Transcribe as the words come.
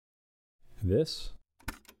This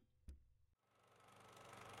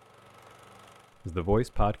is the Voice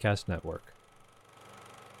Podcast Network.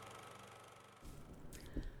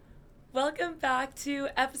 Welcome back to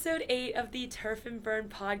episode 8 of the Turf and Burn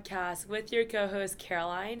podcast with your co-host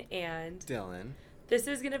Caroline and Dylan. This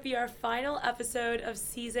is going to be our final episode of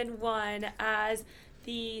season 1 as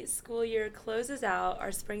the school year closes out.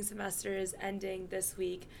 Our spring semester is ending this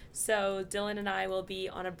week, so Dylan and I will be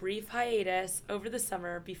on a brief hiatus over the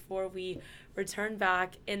summer before we return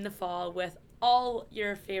back in the fall with all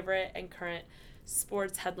your favorite and current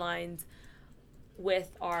sports headlines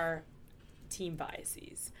with our team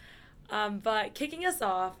biases. But kicking us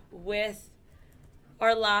off with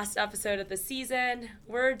our last episode of the season,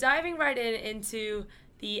 we're diving right into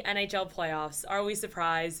the NHL playoffs. Are we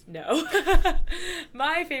surprised? No.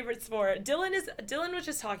 My favorite sport. Dylan was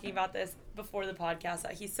just talking about this before the podcast,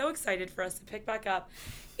 that he's so excited for us to pick back up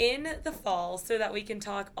in the fall so that we can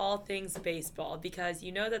talk all things baseball, because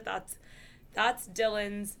you know that's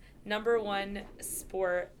Dylan's number one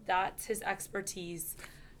sport. That's his expertise.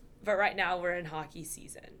 But right now we're in hockey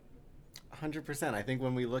season. 100%. I think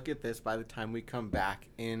when we look at this, by the time we come back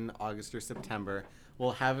in August or September,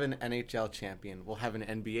 we'll have an NHL champion. We'll have an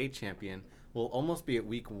NBA champion. We'll almost be at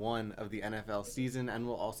week 1 of the NFL season, and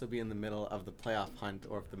we'll also be in the middle of the playoff hunt.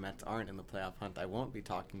 Or if the Mets aren't in the playoff hunt, I won't be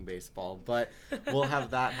talking baseball. But we'll have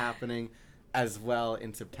that happening as well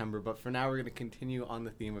in September. But for now, we're going to continue on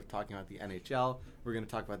the theme of talking about the NHL. We're going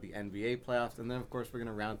to talk about the NBA playoffs. And then, of course, we're going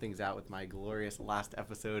to round things out with my glorious last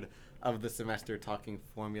episode of the semester talking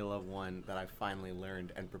Formula One that I finally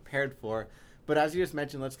learned and prepared for. But as you just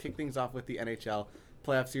mentioned, let's kick things off with the NHL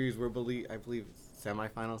playoff series. I believe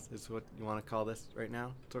semifinals is what you want to call this right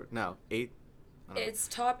now. No, 8. It's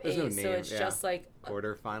top 8, so it's just like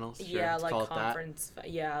quarterfinals. Sure, yeah, like conference.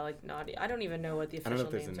 Yeah, like not. I don't even know what the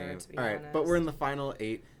official names are. To be All right, honest. But we're in the final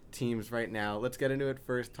 8 teams right now. Let's get into it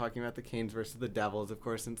first, talking about the Canes versus the Devils. Of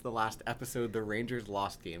course, since the last episode, the Rangers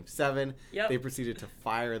lost Game 7. Yep. They proceeded to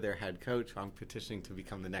fire their head coach. I'm petitioning to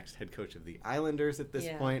become the next head coach of the Islanders at this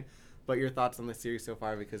point. But your thoughts on the series so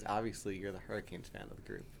far, because obviously you're the Hurricanes fan of the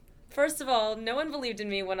group. First of all, no one believed in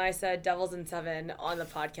me when I said Devils in 7 on the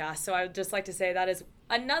podcast. So I would just like to say that is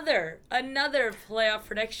another playoff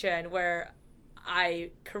prediction where I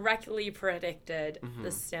correctly predicted the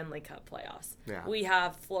Stanley Cup playoffs. Yeah. We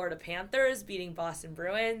have Florida Panthers beating Boston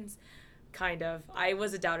Bruins. Kind of. I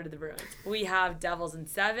was a doubter to the Bruins. We have Devils in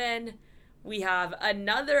 7. We have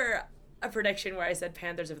a prediction where I said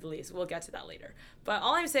Panthers over the Leafs. We'll get to that later. But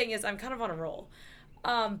all I'm saying is I'm kind of on a roll.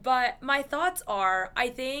 But my thoughts are, I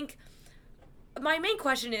think my main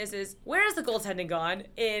question is where has the goaltending gone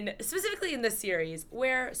specifically in this series?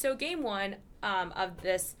 So game 1 of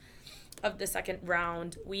the second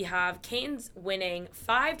round, we have Canes winning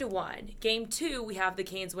 5-1. Game 2, we have the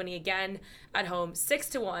Canes winning again at home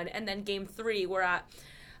 6-1, and then game 3, we're at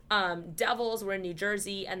Devils. We're in New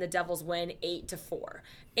Jersey, and the Devils win 8-4.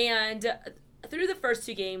 And through the first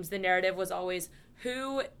 2 games, the narrative was always,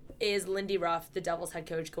 who is Lindy Ruff, the Devils head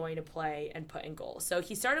coach, going to play and put in goals? So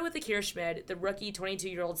he started with Akira Schmid, the rookie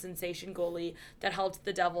 22-year-old sensation goalie that helped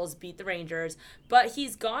the Devils beat the Rangers. But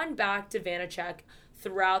he's gone back to Vanacek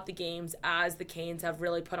throughout the games as the Canes have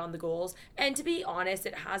really put on the goals. And to be honest,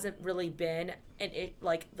 it hasn't really been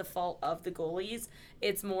the fault of the goalies.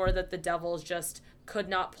 It's more that the Devils just could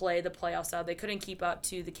not play the playoff style. They couldn't keep up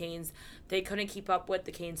to the Canes. They couldn't keep up with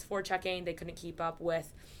the Canes forechecking. They couldn't keep up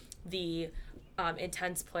with the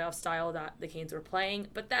intense playoff style that the Canes were playing.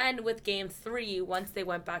 But then with game 3, once they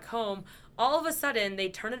went back home, all of a sudden they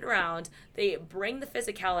turn it around. They bring the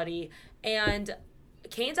physicality, and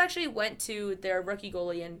Canes actually went to their rookie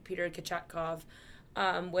goalie in Peter Kochetkov,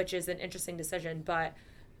 which is an interesting decision. But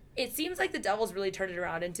it seems like the Devils really turned it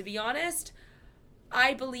around. And to be honest,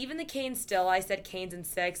 I believe in the Canes still. I said Canes in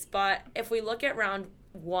 6. But if we look at round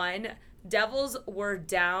 1, Devils were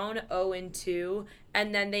down 0-2,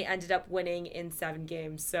 and then they ended up winning in 7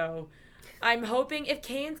 games. So I'm hoping if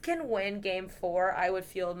Canes can win game 4, I would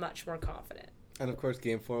feel much more confident. And of course,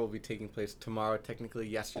 game 4 will be taking place tomorrow, technically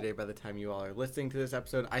yesterday by the time you all are listening to this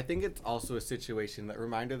episode. I think it's also a situation that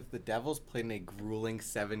reminded that the Devils played in a grueling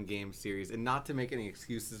 7-game series, and not to make any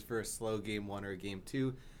excuses for a slow game 1 or game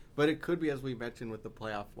 2, but it could be, as we mentioned with the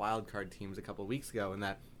playoff wildcard teams a couple weeks ago, in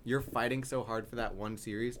that you're fighting so hard for that one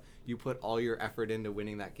series, you put all your effort into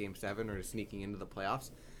winning that game 7 or sneaking into the playoffs.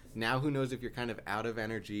 Now who knows if you're kind of out of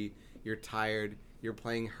energy, you're tired, you're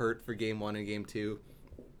playing hurt for game 1 and game 2.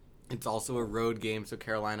 It's also a road game, so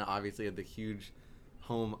Carolina obviously had the huge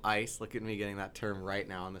home ice. Look at me getting that term right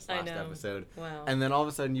now on this last episode. Wow. And then all of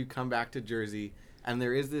a sudden you come back to Jersey, and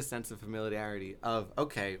there is this sense of familiarity of,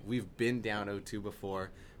 okay, we've been down 0-2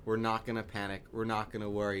 before. we're not going to panic. We're not going to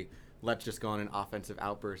worry. Let's just go on an offensive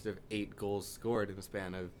outburst of 8 goals scored in the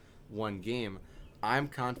span of one game. I'm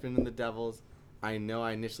confident in the Devils. I know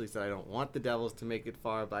I initially said I don't want the Devils to make it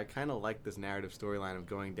far, but I kind of like this narrative storyline of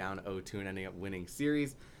going down 0-2 and ending up winning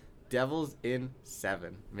series. Devils in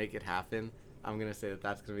 7. Make it happen. I'm going to say that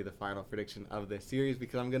that's going to be the final prediction of this series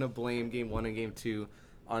because I'm going to blame Game 1 and Game 2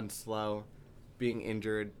 on Slow being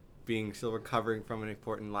injured, being still recovering from an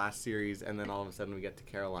important last series, and then all of a sudden we get to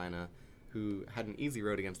Carolina, who had an easy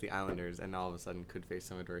road against the Islanders and all of a sudden could face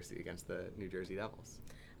some adversity against the New Jersey Devils.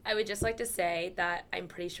 I would just like to say that I'm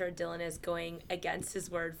pretty sure Dylan is going against his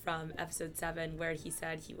word from episode 7 where he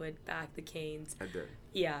said he would back the Canes. I did.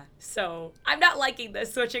 Yeah, so I'm not liking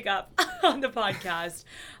this switching up on the podcast.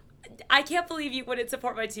 I can't believe you wouldn't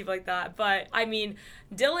support my team like that. But, I mean,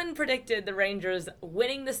 Dylan predicted the Rangers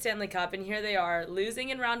winning the Stanley Cup, and here they are, losing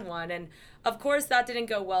in round 1. And, of course, that didn't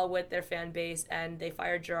go well with their fan base, and they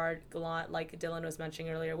fired Gerard Gallant, like Dylan was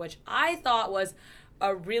mentioning earlier, which I thought was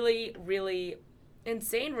a really, really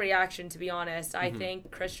insane reaction, to be honest. I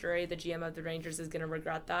think Chris Drury, the GM of the Rangers, is going to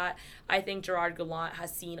regret that. I think Gerard Gallant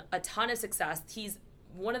has seen a ton of success. He's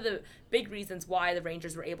one of the big reasons why the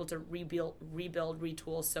Rangers were able to rebuild,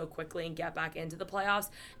 retool so quickly and get back into the playoffs.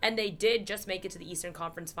 And they did just make it to the Eastern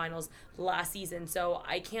Conference Finals last season. So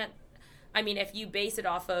if you base it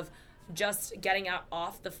off of just getting out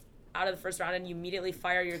of the first round and you immediately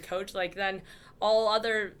fire your coach, like then all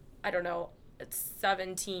other,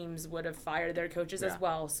 7 teams would have fired their coaches as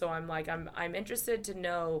well. So I'm interested to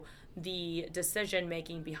know the decision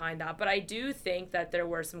making behind that. But I do think that there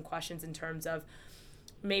were some questions in terms of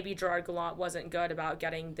maybe Gerard Gallant wasn't good about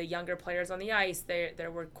getting the younger players on the ice.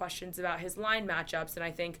 There were questions about his line matchups, and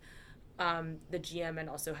I think the GM and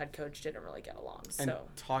also head coach didn't really get along. And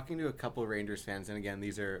talking to a couple of Rangers fans, and again,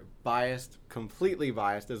 these are biased, completely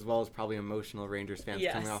biased, as well as probably emotional Rangers fans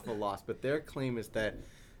coming off a loss, but their claim is that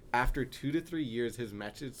after 2 to 3 years, his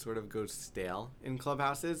message sort of goes stale in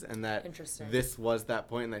clubhouses, and that this was that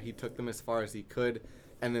point, and that he took them as far as he could.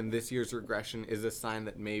 And then this year's regression is a sign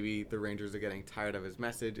that maybe the Rangers are getting tired of his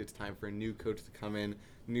message. It's time for a new coach to come in,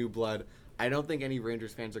 new blood. I don't think any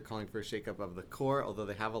Rangers fans are calling for a shakeup of the core, although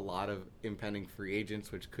they have a lot of impending free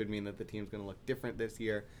agents, which could mean that the team's going to look different this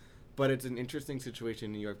year. But it's an interesting situation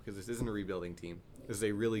in New York because this isn't a rebuilding team. This is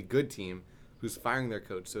a really good team who's firing their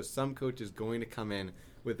coach. So some coach is going to come in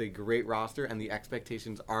with a great roster, and the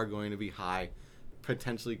expectations are going to be high.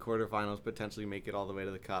 Potentially quarterfinals, potentially make it all the way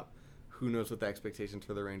to the Cup. Who knows what the expectations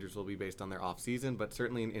for the Rangers will be based on their offseason, but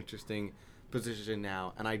certainly an interesting position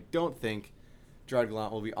now. And I don't think Gerard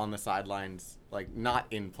Gallant will be on the sidelines, not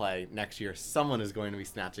in play next year. Someone is going to be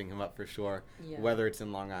snatching him up for sure, whether it's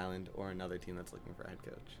in Long Island or another team that's looking for a head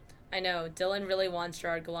coach. I know Dylan really wants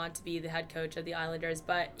Gerard Gallant to be the head coach of the Islanders,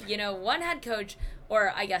 but one head coach,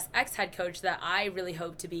 or I guess ex-head coach that I really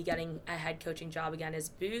hope to be getting a head coaching job again is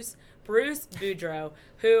Bruce Boudreau,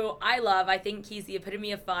 who I love. I think he's the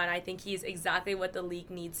epitome of fun. I think he's exactly what the league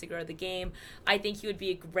needs to grow the game. I think he would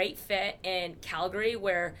be a great fit in Calgary,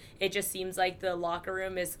 where it just seems like the locker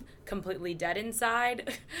room is completely dead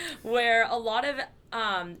inside, where a lot of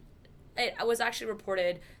it was actually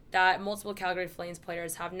reported that multiple Calgary Flames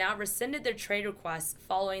players have now rescinded their trade requests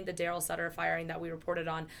following the Daryl Sutter firing that we reported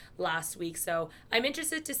on last week. So I'm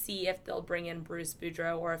interested to see if they'll bring in Bruce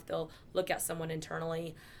Boudreau or if they'll look at someone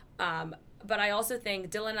internally. But I also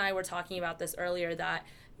think, Dylan and I were talking about this earlier, that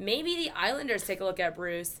maybe the Islanders take a look at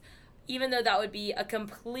Bruce, even though that would be a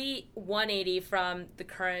complete 180 from the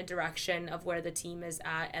current direction of where the team is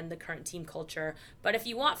at and the current team culture. But if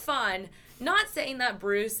you want fun, not saying that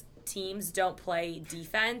Bruce teams don't play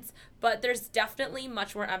defense, but there's definitely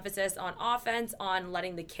much more emphasis on offense, on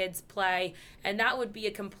letting the kids play, and that would be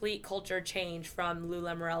a complete culture change from Lou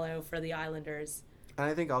Lamoriello for the Islanders. And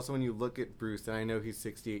I think also when you look at Bruce, and I know he's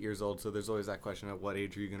 68 years old, so there's always that question at what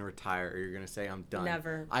age are you going to retire, or you're going to say I'm done.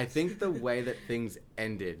 Never. I think the way that things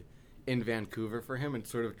ended in Vancouver for him and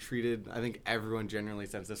sort of treated, I think everyone generally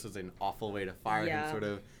says this was an awful way to fire him, sort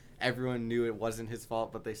of. Everyone knew it wasn't his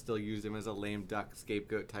fault, but they still used him as a lame duck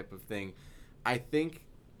scapegoat type of thing. I think,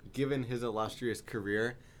 given his illustrious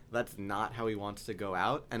career, that's not how he wants to go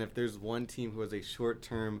out. And if there's one team who has a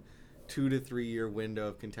short-term 2 to 3 year window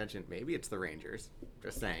of contention, maybe it's the Rangers,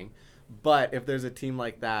 just saying. But if there's a team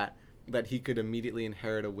like that he could immediately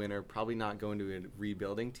inherit a winner, probably not go into a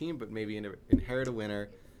rebuilding team, but maybe inherit a winner,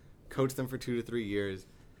 coach them for 2 to 3 years,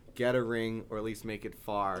 get a ring, or at least make it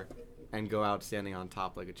far, and go out standing on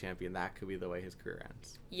top like a champion, that could be the way his career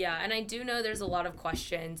ends. Yeah, and I do know there's a lot of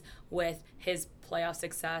questions with his playoff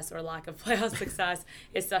success or lack of playoff success,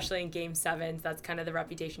 especially in Game 7s. That's kind of the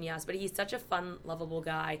reputation he has. But he's such a fun, lovable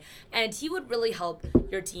guy. And he would really help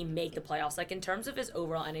your team make the playoffs. Like, in terms of his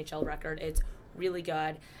overall NHL record, it's really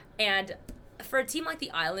good. And for a team like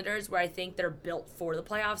the Islanders, where I think they're built for the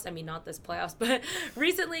playoffs, I mean, not this playoffs, but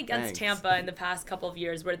recently against Tampa in the past couple of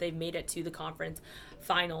years where they've made it to the conference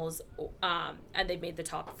finals and they've made the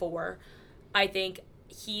top 4, I think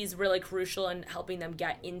he's really crucial in helping them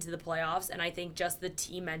get into the playoffs. And I think just the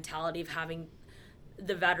team mentality of having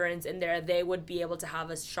the veterans in there, they would be able to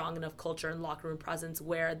have a strong enough culture and locker room presence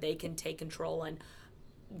where they can take control and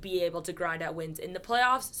be able to grind out wins in the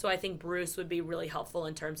playoffs. So I think Bruce would be really helpful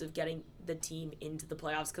in terms of getting the team into the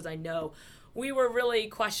playoffs, because I know we were really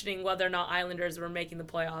questioning whether or not Islanders were making the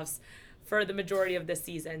playoffs for the majority of this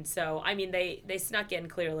season. So, I mean, they snuck in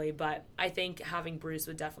clearly, but I think having Bruce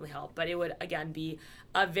would definitely help. But it would, again, be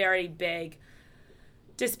a very big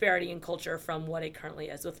disparity in culture from what it currently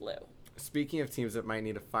is with Lou. Speaking of teams that might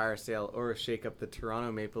need a fire sale or a shake-up, the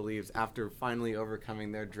Toronto Maple Leafs, after finally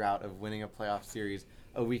overcoming their drought of winning a playoff series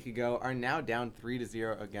a week ago, are now down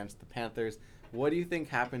 3-0 against the Panthers. What do you think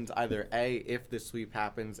happens, either A, if the sweep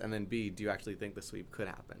happens, and then B, do you actually think the sweep could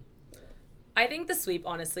happen? I think the sweep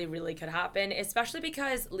honestly really could happen, especially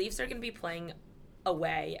because Leafs are going to be playing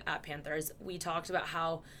away at Panthers. We talked about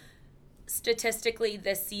how statistically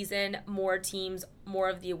this season more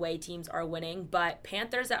of the away teams are winning, but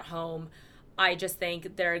Panthers at home, I just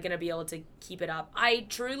think they're going to be able to keep it up. I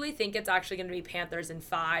truly think it's actually going to be Panthers in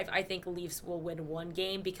 5. I think Leafs will win 1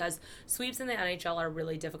 game because sweeps in the NHL are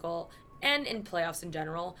really difficult and in playoffs in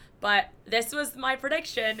general. But this was my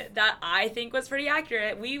prediction that I think was pretty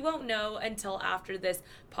accurate. We won't know until after this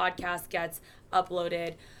podcast gets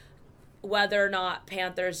uploaded whether or not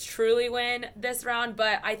Panthers truly win this round,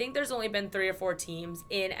 but I think there's only been 3 or 4 teams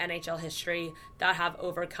in NHL history that have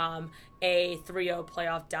overcome a 3-0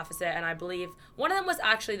 playoff deficit, and I believe one of them was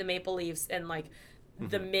actually the Maple Leafs in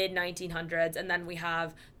the mid-1900s, and then we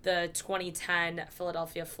have the 2010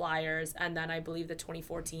 Philadelphia Flyers, and then I believe the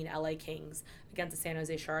 2014 LA Kings against the San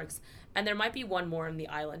Jose Sharks, and there might be one more in the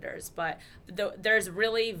Islanders, but there's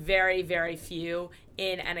really very, very few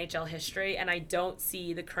in NHL history, and I don't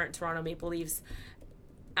see the current Toronto Maple Leafs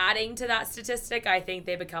adding to that statistic. I think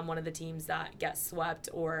they become one of the teams that get swept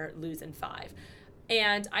or lose in 5.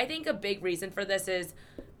 And I think a big reason for this is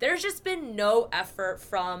there's just been no effort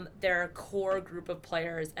from their core group of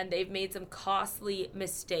players, and they've made some costly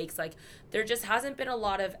mistakes. Like, there just hasn't been a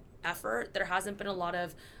lot of effort. There hasn't been a lot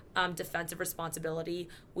of defensive responsibility.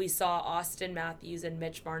 We saw Austin Matthews and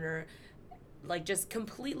Mitch Marner just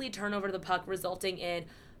completely turn over the puck, resulting in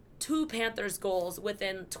 2 Panthers goals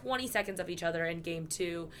within 20 seconds of each other in Game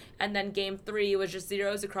 2. And then Game 3 was just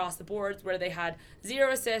zeros across the boards, where they had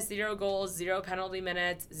 0 assists, 0 goals, 0 penalty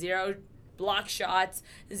minutes, 0 block shots,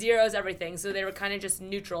 zeros, everything. So they were kind of just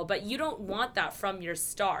neutral. But you don't want that from your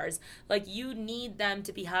stars. You need them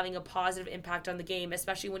to be having a positive impact on the game,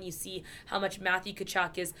 especially when you see how much Matthew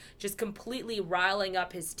Tkachuk is just completely riling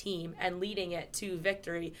up his team and leading it to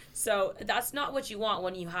victory. So that's not what you want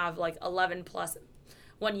when you have 11 plus,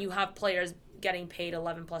 when you have players getting paid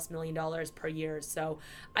 $11+ million per year. So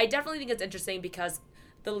I definitely think it's interesting because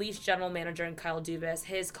the Leafs general manager and Kyle Dubas,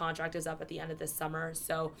 his contract is up at the end of this summer.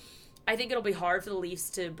 So I think it'll be hard for the Leafs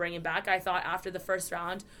to bring him back. I thought after the first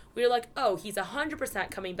round, we were like, oh, he's 100%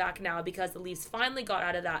 coming back now because the Leafs finally got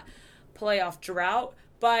out of that playoff drought.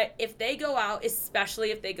 But if they go out, especially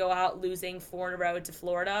if they go out losing 4 in a row to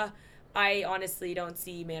Florida, I honestly don't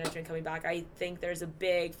see management coming back. I think there's a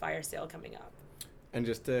big fire sale coming up. And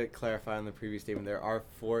just to clarify on the previous statement, there are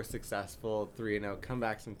 4 successful 3-0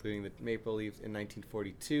 comebacks, including the Maple Leafs in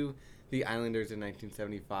 1942, the Islanders in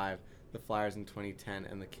 1975, the Flyers in 2010,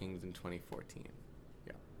 and the Kings in 2014.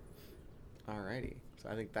 Yeah. Alrighty. So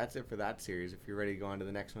I think that's it for that series. If you're ready to go on to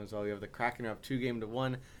the next one as well, we have the Kraken up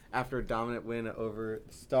 2-1 after a dominant win over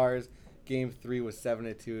the Stars. Game 3 was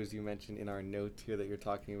 7-2, as you mentioned in our notes here that you're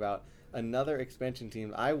talking about. Another expansion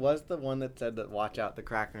team. I was the one that said that watch out, the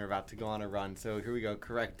Kraken are about to go on a run. So here we go.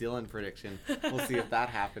 Correct Dylan prediction. We'll see if that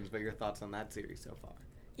happens. But your thoughts on that series so far?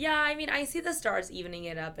 Yeah, I mean, I see the Stars evening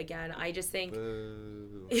it up again. I just think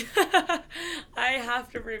I have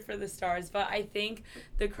to root for the Stars, but I think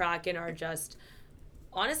the Kraken are just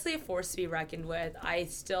honestly a force to be reckoned with. I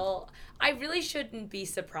really shouldn't be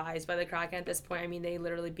surprised by the Kraken at this point. I mean, they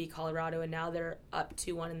literally beat Colorado, and now they're up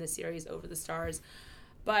 2-1 in the series over the Stars.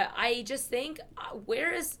 But I just think,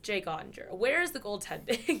 where is Jake Ottinger? Where is the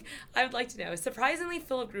goaltending? I would like to know. Surprisingly,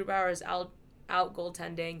 Philip Grubauer is out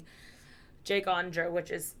goaltending Jake Onger,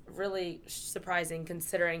 which is really surprising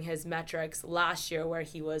considering his metrics last year, where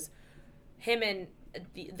him and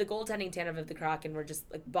the goaltending tandem of the Kraken were just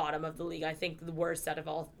like bottom of the league. I think the worst out of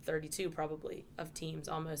all 32 probably of teams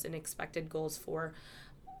almost in expected goals for,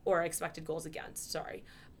 or expected goals against, sorry.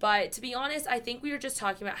 But to be honest, I think we were just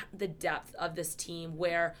talking about the depth of this team,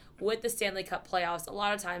 where with the Stanley Cup playoffs, a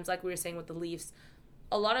lot of times, like we were saying with the Leafs,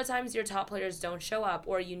 a lot of times your top players don't show up,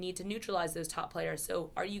 or you need to neutralize those top players.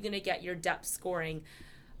 So are you going to get your depth scoring?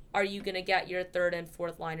 Are you going to get your third and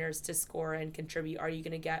fourth liners to score and contribute? Are you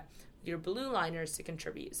going to get your blue liners to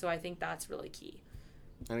contribute? So I think that's really key.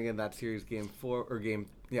 And again, that series game 4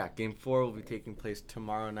 will be taking place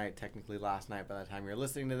tomorrow night, technically last night by the time you're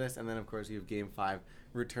listening to this. And then, of course, you have game 5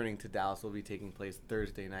 returning to Dallas, will be taking place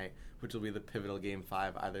Thursday night, which will be the pivotal game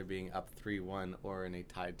 5, either being up 3-1 or in a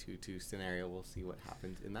tied 2-2 scenario. We'll see what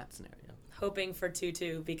happens in that scenario. Hoping for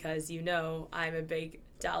 2-2 because I'm a big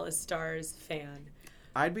Dallas Stars fan.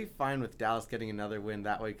 I'd be fine with Dallas getting another win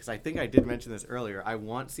that way, because I think I did mention this earlier. I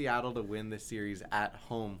want Seattle to win this series at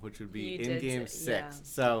home, which would be in game 6. Yeah.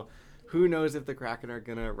 So who knows if the Kraken are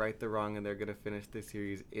going to right the wrong and they're going to finish this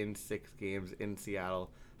series in 6 games in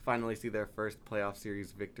Seattle. Finally see their first playoff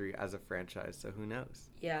series victory as a franchise. So who knows?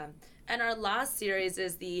 Yeah. And our last series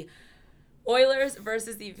is the Oilers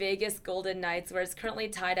versus the Vegas Golden Knights, where it's currently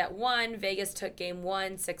tied at 1. Vegas took game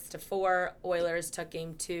 1, 6-4. Oilers took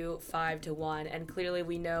game 2, 5-1. And clearly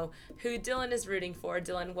we know who Dylan is rooting for.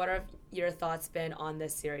 Dylan, what have your thoughts been on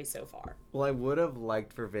this series so far? Well, I would have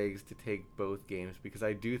liked for Vegas to take both games, because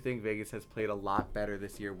I do think Vegas has played a lot better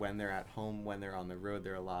this year when they're at home. When they're on the road,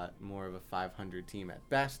 they're a lot more of a 500 team at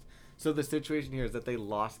best. So the situation here is that they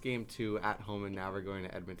lost game 2 at home, and now we're going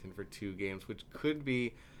to Edmonton for 2 games, which could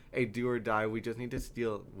be a do or die. We just need to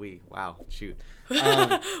steal. Wow, shoot.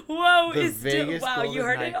 Whoa, Vegas you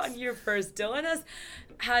heard Knights. it on your first. Dylan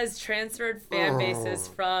has transferred fan bases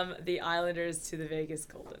from the Islanders to the Vegas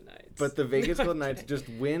Golden Knights. But the Vegas Golden Knights just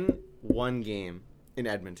win 1 game in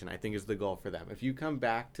Edmonton, I think, is the goal for them. If you come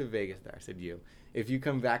back to Vegas, if you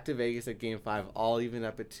come back to Vegas at game 5, all even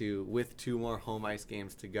up at 2, with 2 more home ice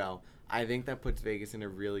games to go, I think that puts Vegas in a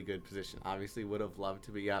really good position. Obviously would have loved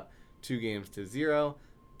to be up 2-0,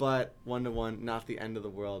 but 1-1, not the end of the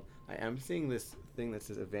world. I am seeing this thing that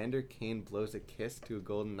says Evander Kane blows a kiss to a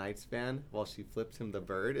Golden Knights fan while she flips him the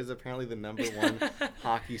bird is apparently the number 1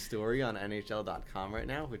 hockey story on NHL.com right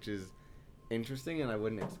now, which is interesting, and I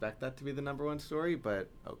wouldn't expect that to be the number 1 story, but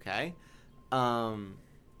okay.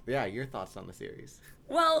 Yeah, your thoughts on the series?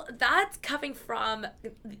 Well, that's coming from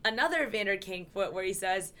another Evander Kane quote where he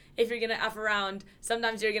says, if you're going to F around,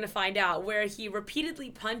 sometimes you're going to find out, where he repeatedly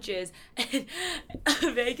punches a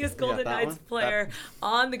Vegas Golden Knights player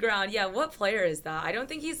on the ground. Yeah, what player is that? I don't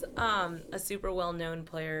think he's a super well-known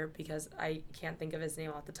player, because I can't think of his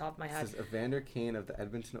name off the top of my head. This is Evander Kane of the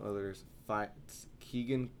Edmonton Oilers fights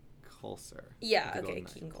Keegan Kulser. Yeah, okay,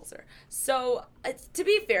 Keegan Kulser. So, to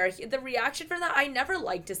be fair, the reaction for that, I never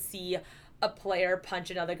like to see a player punch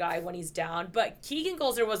another guy when he's down, but Keegan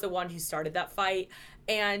Kulser was the one who started that fight,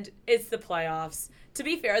 and it's the playoffs. To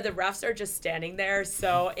be fair, the refs are just standing there,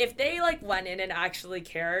 so if they went in and actually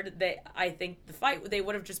cared, I think they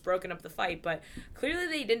would have just broken up the fight, but clearly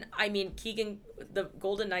they didn't. I mean, the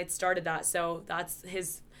Golden Knights started that, so that's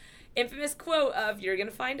his infamous quote of, you're gonna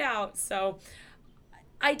find out. So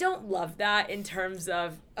I don't love that in terms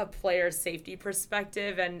of a player's safety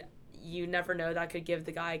perspective, and you never know, that could give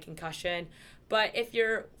the guy a concussion. But if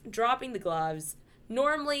you're dropping the gloves,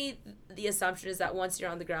 normally the assumption is that once you're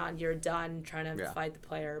on the ground, you're done trying to fight the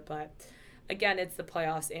player. But again, it's the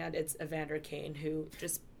playoffs, and it's Evander Kane, who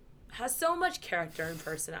just has so much character and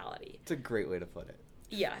personality. It's a great way to put it.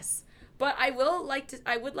 Yes. But I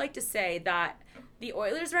would like to say that the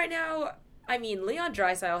Oilers right now, I mean, Leon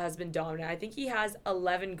Draisaitl has been dominant. I think he has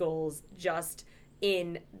 11 goals just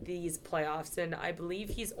in these playoffs, and I believe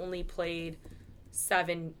he's only played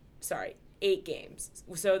 8 games.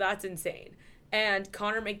 So that's insane. And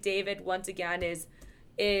Connor McDavid once again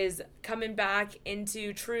is coming back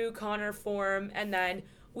into true Connor form. And then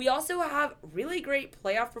we also have really great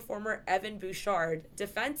playoff performer Evan Bouchard,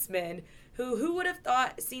 defenseman, who would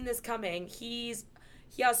have seen this coming. He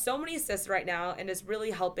has so many assists right now and is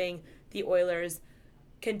really helping the Oilers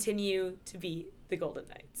continue to beat the Golden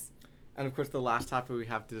Knights. And, of course, the last topic we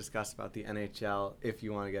have to discuss about the NHL, if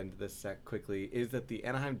you want to get into this quickly, is that the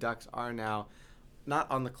Anaheim Ducks are now not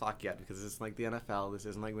on the clock yet, because this isn't like the NFL. This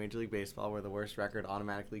isn't like Major League Baseball, where the worst record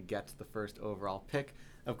automatically gets the first overall pick.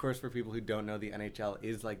 Of course, for people who don't know, the NHL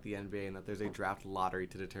is like the NBA in that there's a draft lottery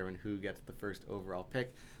to determine who gets the first overall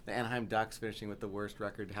pick. The Anaheim Ducks, finishing with the worst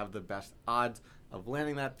record, have the best odds of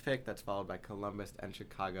landing that pick. That's followed by Columbus and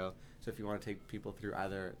Chicago. So if you want to take people through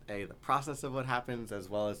either the process of what happens, as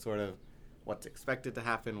well as sort of what's expected to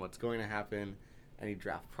happen, what's going to happen, any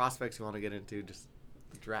draft prospects you want to get into, just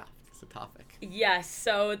the draft is a topic. Yes,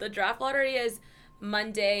 so the draft lottery is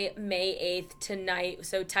Monday, May 8th tonight,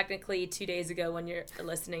 so technically 2 days ago when you're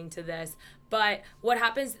listening to this. But what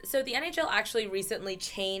happens, so the NHL actually recently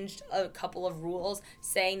changed a couple of rules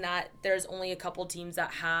saying that there's only a couple teams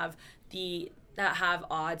that have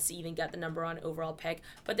odds to even get the number one overall pick.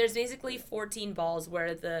 But there's basically 14 balls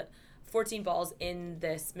where the 14 balls in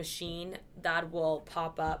this machine that will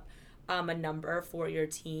pop up a number for your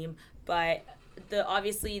team. But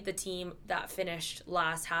obviously the team that finished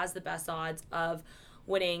last has the best odds of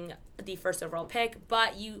winning the first overall pick,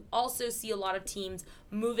 but you also see a lot of teams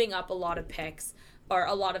moving up a lot of picks or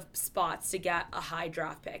a lot of spots to get a high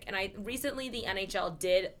draft pick. And recently the NHL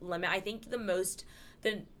did limit, I think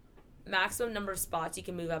the maximum number of spots you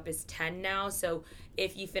can move up is 10 now. So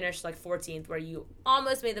if you finish like 14th, where you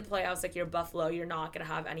almost made the playoffs, like you're Buffalo, you're not going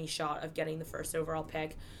to have any shot of getting the first overall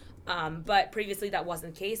pick. But previously that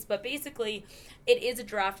wasn't the case. But basically, it is a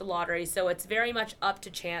draft lottery, so it's very much up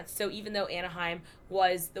to chance. So even though Anaheim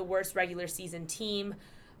was the worst regular season team,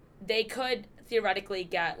 they could theoretically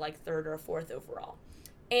get like third or fourth overall.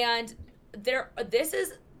 And this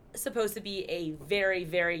is supposed to be a very,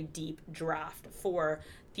 very deep draft for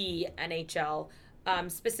the NHL,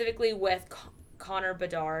 specifically with Connor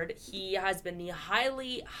Bedard. He has been the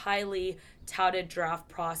highly, highly touted draft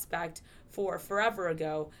prospect for forever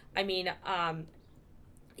ago. I mean,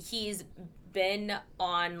 he's been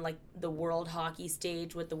on like the world hockey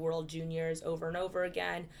stage with the World Juniors over and over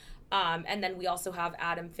again. And then we also have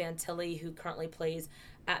Adam Fantilli, who currently plays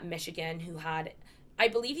at Michigan, who I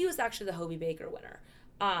believe he was actually the Hobey Baker winner.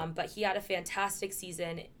 But he had a fantastic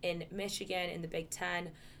season in Michigan in the Big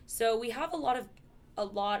Ten. So we have a lot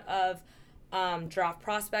of draft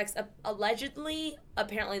prospects. Allegedly,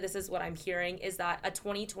 apparently this is what I'm hearing, is that a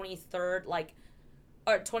 2023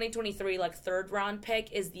 third round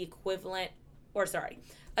pick is the equivalent,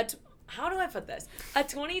 how do I put this? A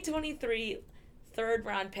 2023 third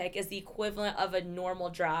round pick is the equivalent of a normal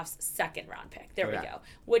draft's second round pick. There we go.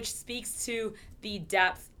 Which speaks to the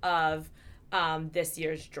depth of this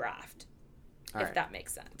year's draft. If that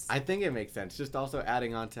makes sense. I think it makes sense. Just also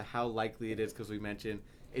adding on to how likely it is, because we mentioned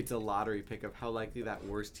it's a lottery pick, of how likely that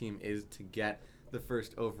worst team is to get the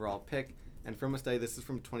first overall pick. And from a study, this is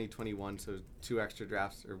from 2021, so one extra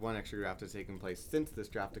draft has taken place since this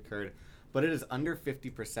draft occurred. But it is under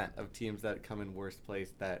 50% of teams that come in worst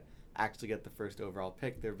place that actually get the first overall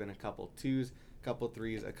pick. There have been a couple 2s, a couple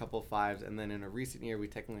 3s, a couple 5s, and then in a recent year, we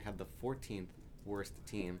technically had the 14th worst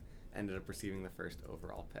team ended up receiving the first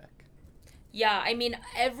overall pick. Yeah, I mean,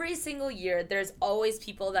 every single year, there's always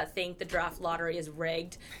people that think the draft lottery is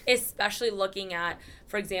rigged, especially looking at,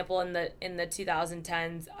 for example, in the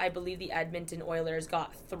 2010s, I believe the Edmonton Oilers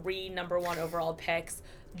got 3 number one overall picks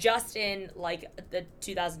just in, like, the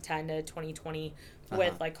 2010 to 2020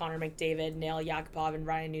 with, like, Connor McDavid, Nail Yakupov, and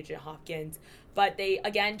Ryan Nugent-Hopkins. But they,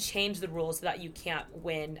 again, changed the rules so that you can't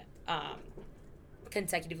win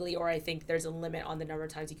consecutively, or I think there's a limit on the number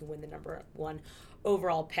of times you can win the number one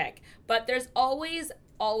overall pick. But there's always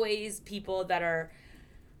people that are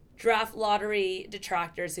draft lottery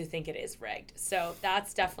detractors who think it is rigged. So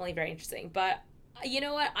that's definitely very interesting. But you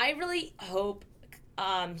know what? I really hope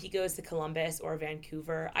he goes to Columbus or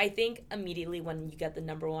Vancouver. I think immediately when you get the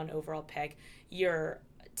number one overall pick, your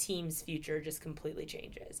team's future just completely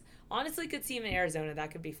changes. Honestly, could see him in Arizona.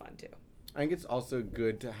 That could be fun too. I think it's also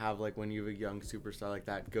good to have, like, when you have a young superstar like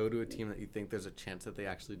that, go to a team that you think there's a chance that they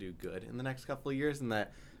actually do good in the next couple of years, and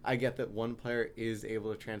that I get that one player is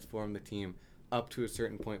able to transform the team up to a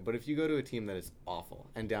certain point. But if you go to a team that is awful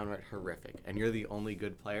and downright horrific, and you're the only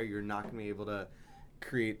good player, you're not going to be able to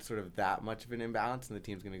create sort of that much of an imbalance, and the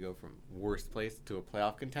team's going to go from worst place to a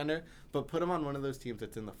playoff contender. But put them on one of those teams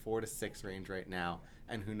that's in the 4 to 6 range right now,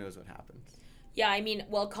 and who knows what happens. Yeah, I mean,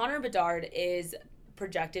 well, Connor Bedard is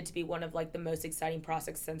projected to be one of, like, the most exciting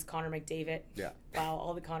prospects since Connor McDavid. Yeah. Wow,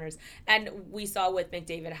 all the Connors. And we saw with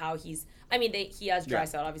McDavid how he has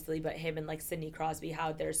Draisaitl, obviously, but him and, like, Sidney Crosby,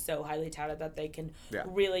 how they're so highly touted that they can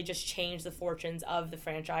really just change the fortunes of the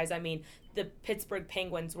franchise. I mean, the Pittsburgh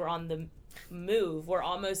Penguins were on the move, were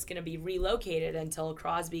almost going to be relocated until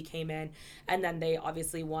Crosby came in, and then they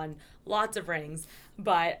obviously won lots of rings.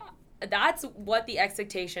 But that's what the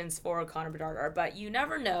expectations for Connor Bedard are. But you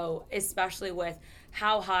never know, especially with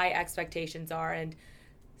how high expectations are. And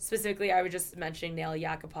specifically, I was just mentioning Nail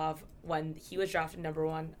Yakupov when he was drafted number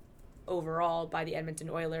 1 overall by the Edmonton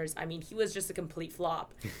Oilers. I mean, he was just a complete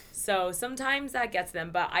flop. So sometimes that gets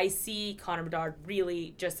them. But I see Connor Bedard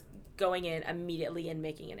really just going in immediately and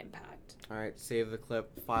making an impact. All right, save the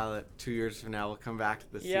clip, file it. 2 years from now, we'll come back to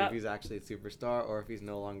this, see if he's actually a superstar or if he's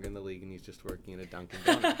no longer in the league and he's just working at a Dunkin'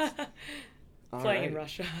 Donuts. Playing in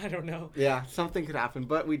Russia, I don't know. Yeah, something could happen.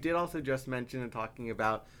 But we did also just mention and talking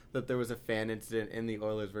about that there was a fan incident in the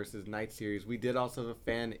Oilers versus Knights series. We did also have a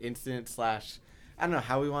fan incident / I don't know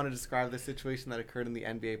how we want to describe the situation that occurred in the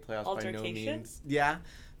NBA playoffs. Altercation? By no means. Yeah.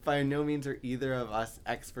 By no means are either of us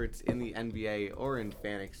experts in the NBA or in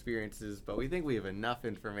fan experiences, but we think we have enough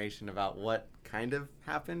information about what kind of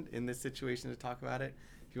happened in this situation to talk about it.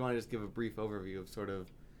 If you want to just give a brief overview of sort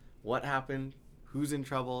of what happened, who's in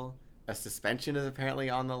trouble, a suspension is apparently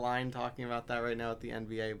on the line, talking about that right now at the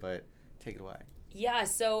NBA, but take it away. Yeah,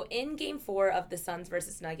 so in Game 4 of the Suns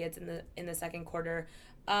versus Nuggets in the second quarter,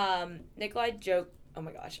 Nikolai oh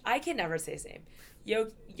my gosh, I can never say his name.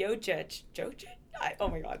 Jokic? Oh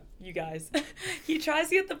my god, you guys. He tries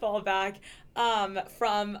to get the ball back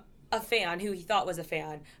from a fan who he thought was a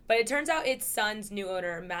fan. But it turns out it's Suns' new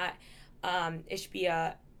owner, Matt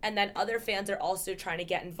Ishbia. And then other fans are also trying to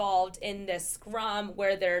get involved in this scrum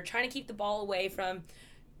where they're trying to keep the ball away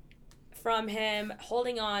from him,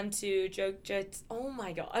 holding on to Jokic. Oh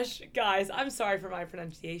my gosh, guys, I'm sorry for my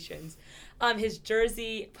pronunciations. His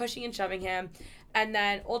jersey, pushing and shoving him. And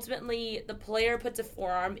then ultimately the player puts a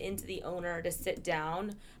forearm into the owner to sit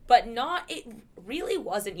down, but it really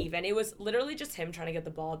wasn't even. It was literally just him trying to get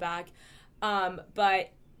the ball back. But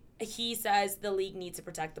he says the league needs to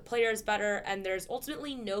protect the players better, and there's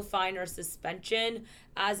ultimately no fine or suspension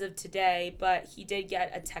as of today, but he did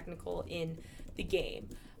get a technical in the game.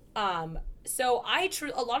 So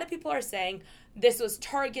a lot of people are saying this was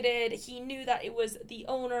targeted. He knew that it was the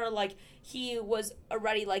owner. Like, he was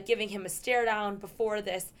already giving him a stare down before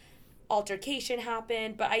this altercation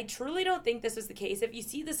happened. But I truly don't think this was the case. If you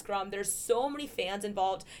see the scrum, there's so many fans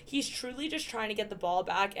involved. He's truly just trying to get the ball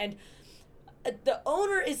back, and the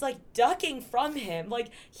owner is ducking from him.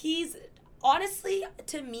 He's honestly,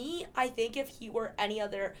 to me, I think if he were any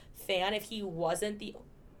other fan, if he wasn't the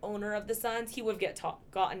owner of the Suns, he would have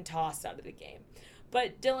gotten tossed out of the game.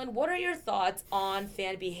 But Dylan, what are your thoughts on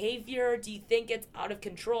fan behavior? Do you think it's out of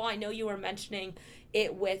control? I know you were mentioning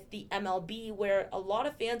it with the MLB, where a lot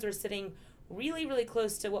of fans were sitting really, really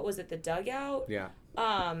close to, the dugout? Yeah.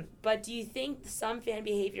 But do you think some fan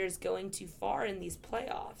behavior is going too far in these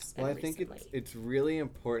playoffs? Well, I think it's really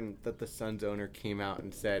important that the Suns owner came out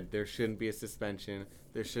and said there shouldn't be a suspension,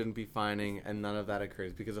 there shouldn't be fining, and none of that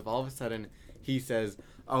occurs. Because if all of a sudden he says,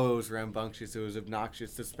 oh, it was rambunctious, it was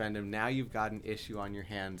obnoxious, suspend him, now you've got an issue on your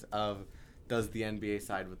hands of, does the NBA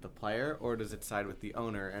side with the player or does it side with the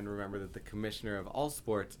owner? And remember that the commissioner of all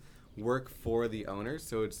sports work for the owner,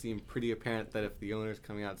 so it would seem pretty apparent that if the owner's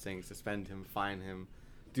coming out saying suspend him, fine him,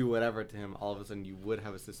 do whatever to him, all of a sudden you would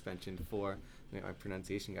have a suspension for, my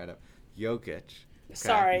pronunciation got up, Jokic. Okay.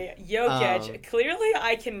 Sorry, Jokic. Clearly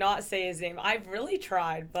I cannot say his name. I've really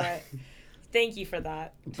tried, but thank you for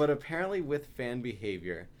that. But apparently with fan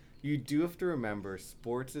behavior, you do have to remember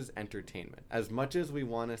sports is entertainment. As much as we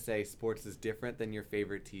want to say sports is different than your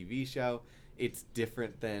favorite TV show, it's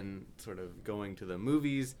different than sort of going to the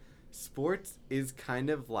movies. Sports is kind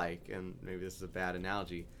of like, and maybe this is a bad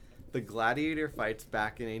analogy, the gladiator fights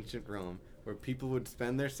back in ancient Rome, where people would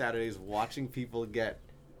spend their Saturdays watching people get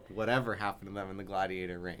whatever happened to them in the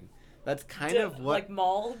gladiator ring. That's kind of what...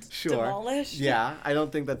 mauled? Sure. Demolished? Yeah, I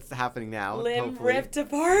don't think that's happening now. Limb hopefully. ripped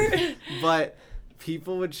apart? But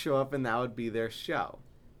people would show up and that would be their show.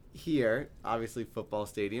 Here, obviously football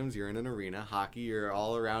stadiums, you're in an arena. Hockey, you're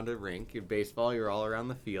all around a rink. In baseball, you're all around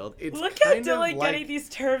the field. It's Look kind at Dylan of like... getting these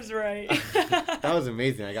terms right. That was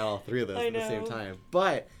amazing. I got all three of those at the same know. time.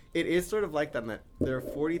 But it is sort of like that in that there are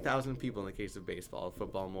 40,000 people in the case of baseball.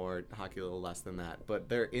 Football more, hockey a little less than that. But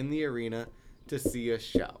they're in the arena to see a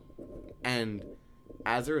show. And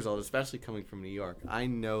as a result, especially coming from New York, I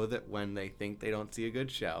know that when they think they don't see a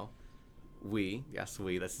good show, this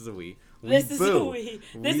is a we. This is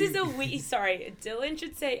a we. Sorry, Dylan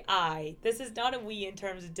should say I. This is not a we in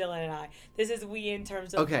terms of Dylan and I. This is we in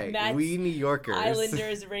terms of Mets, we New Yorkers.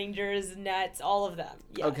 Islanders, Rangers, Nets, all of them.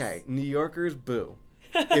 Yes. Okay, New Yorkers boo.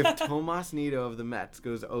 If Tomas Nido of the Mets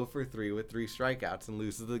goes 0 for 3 with 3 strikeouts and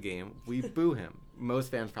loses the game, we boo him. Most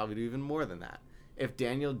fans probably do even more than that. If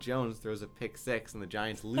Daniel Jones throws a pick 6 and the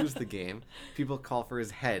Giants lose the game, people call for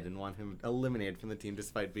his head and want him eliminated from the team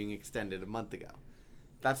despite being extended a month ago.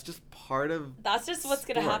 that's just part of That's just what's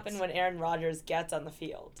going to sports. happen when Aaron Rodgers gets on the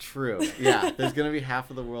field. True. Yeah. There's going to be half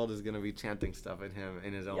of the world is going to be chanting stuff at him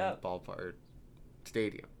in his own Yep. ballpark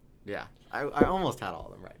stadium. Yeah. I almost had all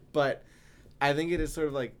of them right. But I think it is sort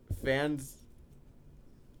of like fans,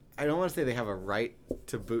 I don't want to say they have a right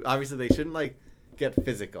to boo. Obviously, they shouldn't, like, get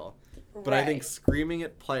physical. But I think Right. screaming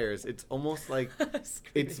at players, it's almost like it's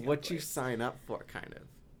Screaming what at you players. sign up for, kind of.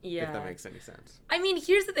 Yeah. If that makes any sense. I mean,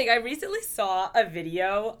 here's the thing. I recently saw a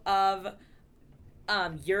video of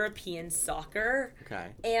European soccer, Okay.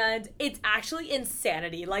 and it's actually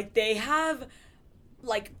insanity. Like, they have,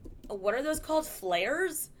 like, what are those called?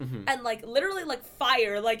 Flares? Mhm. And, like, literally, like,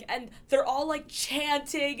 fire. Like, and they're all, like,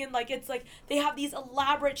 chanting, and, like, it's, like, they have these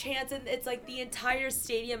elaborate chants, and it's, like, the entire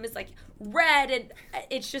stadium is, like, red, and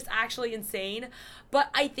it's just actually insane. But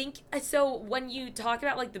I think, so when you talk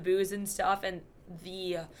about, like, the boos and stuff, and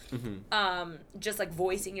the just like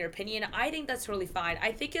voicing your opinion, I think that's totally fine.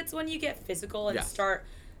 I think it's when you get physical and Yeah. start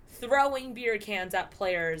throwing beer cans at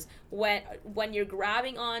players, when you're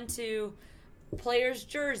grabbing onto players'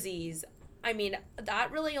 jerseys. I mean,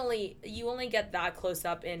 that really you only get that close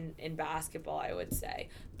up in basketball, I would say.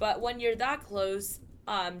 But when you're that close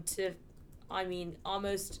to, I mean,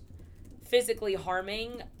 almost physically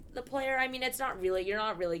harming the player, I mean, you're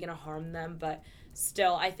not really going to harm them, but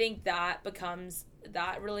still, I think that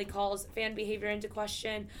really calls fan behavior into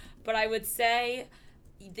question. But I would say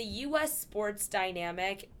the U.S. sports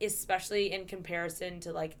dynamic, especially in comparison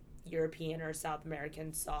to, like, European or South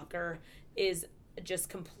American soccer, is just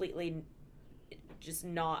completely just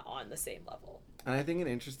not on the same level. And I think an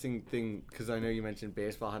interesting thing, because I know you mentioned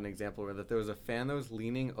baseball had an example where that there was a fan that was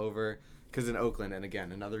leaning over, because in Oakland, and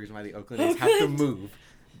again, another reason why the Oaklanders have to move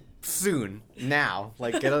soon, now,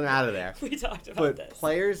 like, get them out of there. We talked about But this.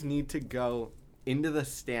 players need to go into the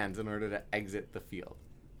stands in order to exit the field.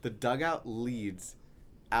 The dugout leads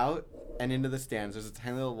out and into the stands. There's a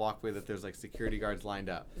tiny little walkway that there's, like, security guards lined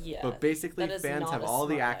up. Yeah, But basically, that is fans not have a all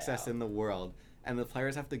the smart access layout. in the world, and the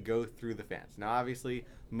players have to go through the fans. Now, obviously,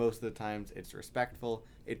 most of the times it's respectful,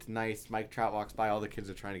 it's nice. Mike Trout walks by, all the kids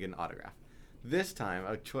are trying to get an autograph. This time,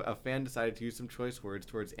 a fan decided to use some choice words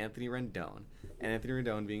towards Anthony Rendon. And Anthony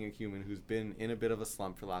Rendon, being a human who's been in a bit of a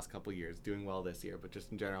slump for the last couple of years, doing well this year, but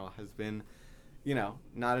just in general has been,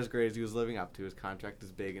 not as great as he was living up to. His contract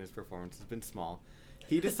is big and his performance has been small.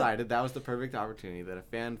 He decided that was the perfect opportunity, that a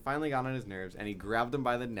fan finally got on his nerves, and he grabbed him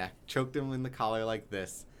by the neck, choked him in the collar like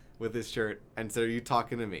this with his shirt, and said, "Are you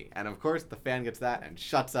talking to me?" And of course, the fan gets that and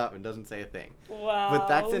shuts up and doesn't say a thing. Wow. But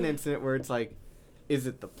that's an incident where it's like, is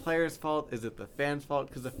it the player's fault? Is it the fan's fault?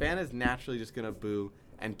 Because the fan is naturally just going to boo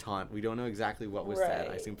and taunt. We don't know exactly what was said. I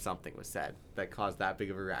Right. assume something was said that caused that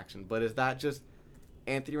big of a reaction. But is that just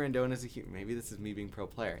Anthony Rendon is a human? Maybe this is me being pro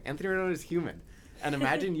player. Anthony Rendon is human. And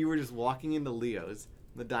imagine you were just walking into Leo's,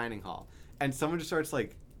 the dining hall, and someone just starts,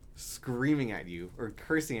 like, screaming at you or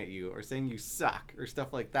cursing at you or saying you suck or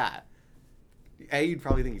stuff like that. A, you'd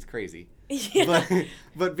probably think he's crazy. Yeah.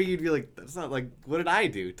 But B, you'd be like, that's not, like, what did I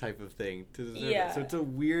do type of thing to deserve Yeah. it. So it's a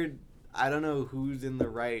weird, I don't know who's in the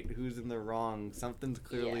right, who's in the wrong. Something's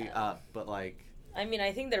clearly Yeah. up, but, like, I mean,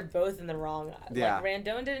 I think they're both in the wrong. Yeah. Like,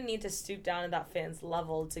 Rendon didn't need to stoop down to that fan's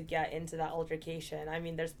level to get into that altercation. I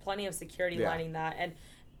mean, there's plenty of security Yeah. lining that. And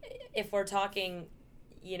if we're talking,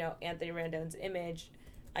 Anthony Rendon's image,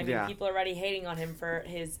 I mean, Yeah. people are already hating on him for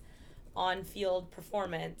his on-field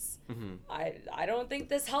performance. mhm. I don't think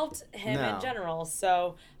this helped him No. in general.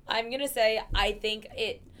 So I'm going to say I think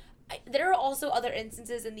there are also other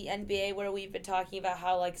instances in the NBA where we've been talking about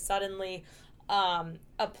how, like, suddenly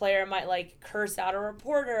a player might, like, curse out a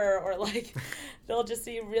reporter, or, like, they'll just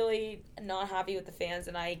be really not happy with the fans.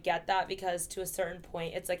 And I get that, because to a certain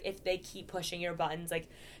point, it's like, if they keep pushing your buttons, like,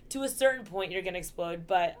 to a certain point you're going to explode.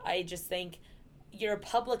 But I just think you're a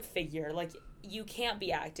public figure. Like, you can't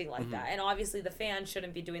be acting like that. And obviously the fans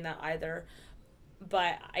shouldn't be doing that either.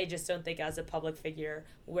 But I just don't think, as a public figure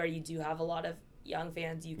where you do have a lot of young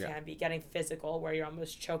fans, you Yeah. can be getting physical where you're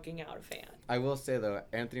almost choking out a fan. I will say, though,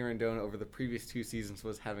 Anthony Rendon over the previous 2 seasons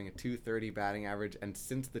was having a .230 batting average, and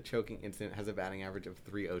since the choking incident has a batting average of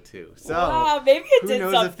 .302. So Wow, maybe it who did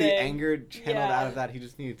knows something. if the anger channeled Yeah. out of that, he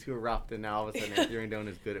just needed to erupt, and now all of a sudden Anthony Rendon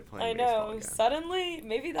is good at playing I baseball know. again. Suddenly,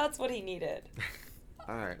 maybe that's what he needed.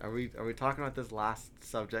 All right, are we talking about this last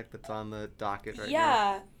subject that's on the docket right now?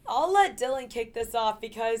 Yeah, I'll let Dylan kick this off,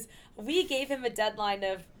 because we gave him a deadline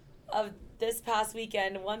of this past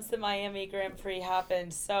weekend once the Miami Grand Prix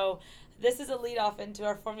happened. So this is a lead off into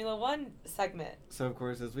our Formula One segment. So, of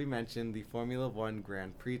course, as we mentioned, the Formula One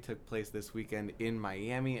Grand Prix took place this weekend in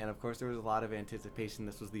Miami. And, of course, there was a lot of anticipation.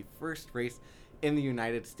 This was the first race in the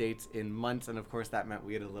United States in months. And, of course, that meant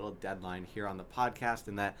we had a little deadline here on the podcast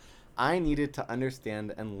and that I needed to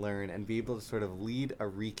understand and learn and be able to sort of lead a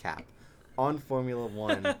recap on Formula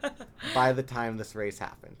One by the time this race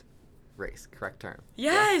happened. Race, correct term.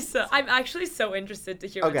 Yes! Yeah? I'm actually so interested to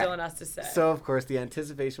hear what Dylan has to say. So, of course, the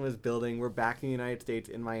anticipation was building. We're back in the United States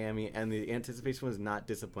in Miami, and the anticipation was not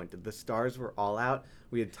disappointed. The stars were all out.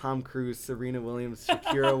 We had Tom Cruise, Serena Williams,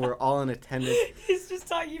 Shakira were all in attendance. He's just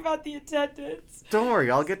talking about the attendance. Don't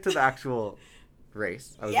worry, I'll get to the actual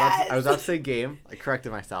race. I was about to say game. I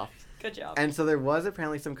corrected myself. Good job. And so there was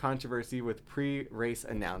apparently some controversy with pre-race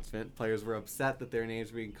announcement. Players were upset that their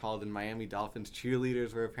names were being called, and Miami Dolphins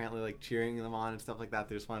cheerleaders were apparently like cheering them on and stuff like that.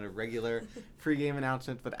 They just wanted a regular pre-game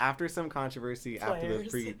announcement. But after some controversy, after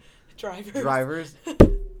the drivers,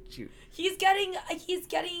 shoot, he's getting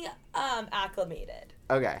acclimated.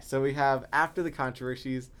 Okay, so we have after the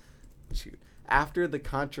controversies,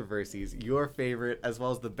 your favorite as well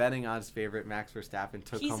as the betting odds favorite, Max Verstappen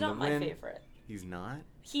took home the win. He's not my favorite. He's not?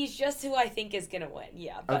 He's just who I think is going to win,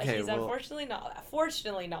 yeah. But he's unfortunately not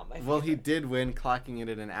my favorite. Well, he did win, clocking it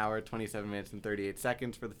at an hour, 27 minutes, and 38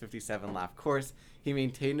 seconds for the 57-lap course. He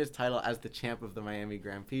maintained his title as the champ of the Miami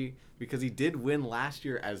Grand Prix because he did win last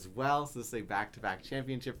year as well. So this is a back-to-back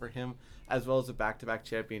championship for him, as well as a back-to-back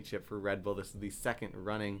championship for Red Bull. This is the second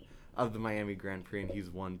running of the Miami Grand Prix, and he's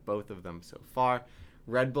won both of them so far.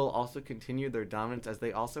 Red Bull also continued their dominance as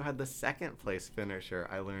they also had the second-place finisher,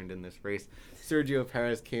 I learned in this race. Sergio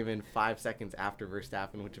Perez came in 5 seconds after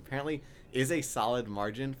Verstappen, which apparently is a solid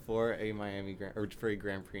margin for a for a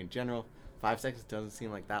Grand Prix in general. 5 seconds doesn't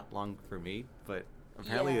seem like that long for me, but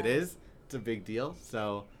apparently it is. It's a big deal,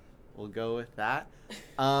 so we'll go with that.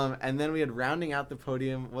 And then we had rounding out the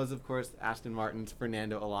podium was, of course, Aston Martin's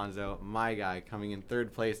Fernando Alonso, my guy, coming in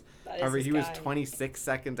third place. However, he was 26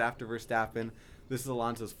 seconds after Verstappen. This is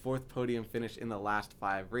Alonso's fourth podium finish in the last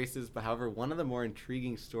 5 races. But however, one of the more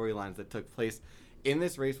intriguing storylines that took place in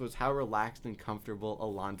this race was how relaxed and comfortable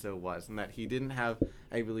Alonso was, and that he didn't have,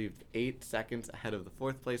 I believe, 8 seconds ahead of the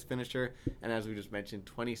fourth place finisher, and as we just mentioned,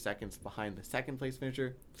 20 seconds behind the second place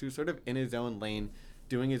finisher. So he was sort of in his own lane,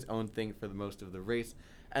 doing his own thing for the most of the race.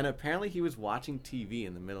 And apparently he was watching TV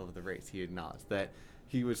in the middle of the race. He acknowledged that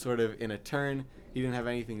he was sort of in a turn. He didn't have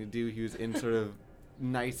anything to do. He was in sort of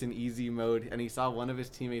nice and easy mode, and he saw one of his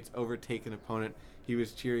teammates overtake an opponent. He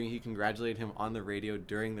was cheering. He congratulated him on the radio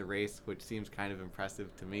during the race, which seems kind of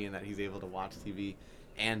impressive to me, in that he's able to watch TV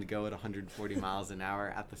and go at 140 miles an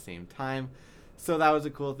hour at the same time. So that was a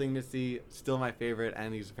cool thing to see. Still my favorite,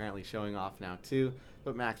 and he's apparently showing off now too.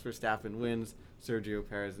 But Max Verstappen wins, Sergio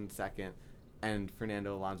Perez in second, and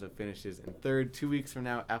Fernando Alonso finishes in third. 2 weeks from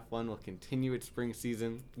now, F1 will continue its spring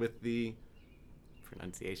season with the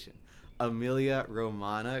pronunciation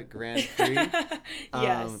Emilia-Romagna Grand Prix.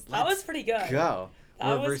 Yes, that was pretty good. Go.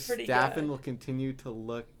 That was pretty good. Verstappen will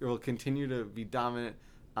continue to be dominant.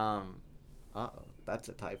 That's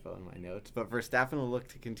a typo in my notes. But Verstappen will look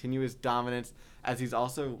to continue his dominance, as he's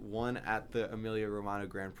also won at the Emilia-Romagna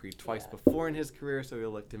Grand Prix twice before in his career, so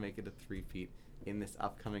he'll look to make it a 3-peat in this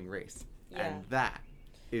upcoming race. Yeah. And that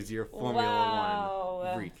is your Formula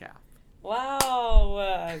One recap.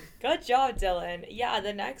 Wow. Good job, Dylan. Yeah,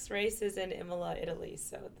 the next race is in Imola, Italy,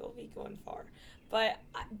 so they'll be going far. But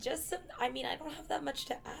I don't have that much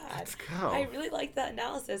to add. Let's go. I really like that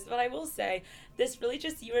analysis, but I will say, this really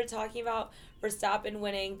just, you were talking about Verstappen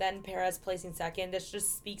winning, then Perez placing second. This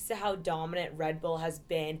just speaks to how dominant Red Bull has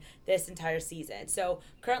been this entire season. So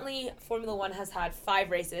currently, Formula One has had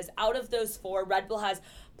 5 races. Out of those 4, Red Bull has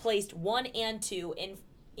placed 1 and 2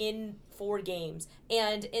 in 4 games.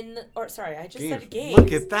 And said games.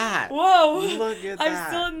 Look at that. Whoa. Look at that. I'm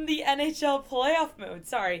still in the NHL playoff mode.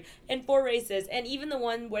 Sorry. In 4 races. And even the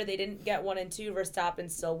one where they didn't get 1 and 2, Verstappen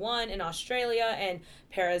still won in Australia, and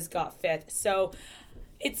Perez got 5th. So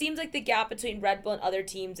it seems like the gap between Red Bull and other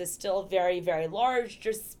teams is still very, very large,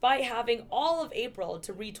 despite having all of April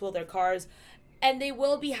to retool their cars. And they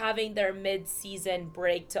will be having their mid-season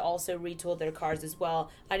break to also retool their cars as well.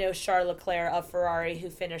 I know Charles Leclerc of Ferrari, who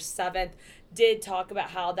finished 7th, did talk about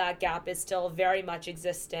how that gap is still very much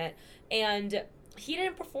existent. And he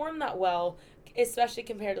didn't perform that well, especially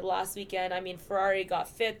compared to last weekend. I mean, Ferrari got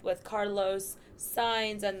 5th with Carlos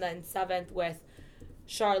Sainz and then 7th with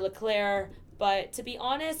Charles Leclerc. But to be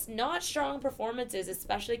honest, not strong performances,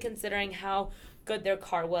 especially considering how good their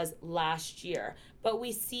car was last year. But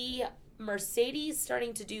we see Mercedes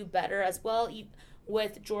starting to do better as well.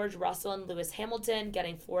 with George Russell and Lewis Hamilton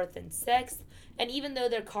getting 4th and 6th. And even though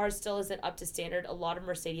their car still isn't up to standard, a lot of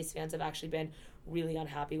Mercedes fans have actually been really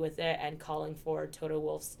unhappy with it and calling for Toto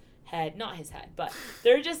Wolff's head, not his head, but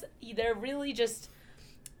they're really just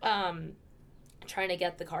trying to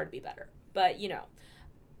get the car to be better. But,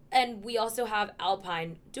 and we also have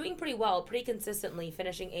Alpine doing pretty well, pretty consistently,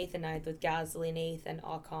 finishing 8th and 9th with Gasly in 8th and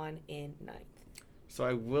Ocon in 9th. So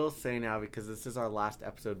I will say now, because this is our last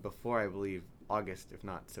episode before, I believe, August, if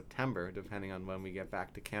not September, depending on when we get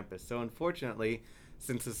back to campus. So unfortunately,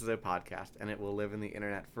 since this is a podcast and it will live in the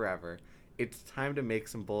internet forever, it's time to make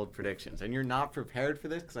some bold predictions. And you're not prepared for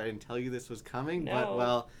this because I didn't tell you this was coming. No. But,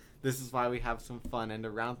 well, this is why we have some fun. And to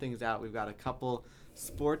round things out, we've got a couple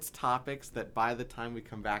sports topics that by the time we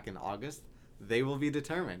come back in August, they will be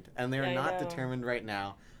determined. And they're not determined right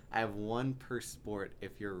now. I have one per sport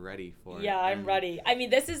if you're ready for it. Yeah, I'm ready. I mean,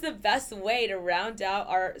 this is the best way to round out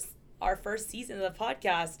our first season of the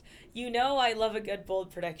podcast. I love a good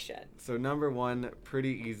bold prediction. So number one,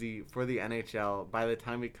 pretty easy for the NHL. By the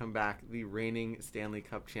time we come back, the reigning Stanley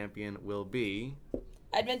Cup champion will be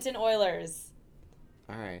Edmonton Oilers.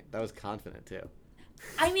 All right, that was confident too.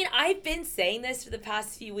 I mean, I've been saying this for the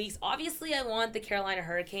past few weeks. Obviously, I want the Carolina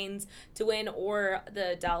Hurricanes to win or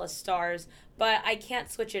the Dallas Stars, but I can't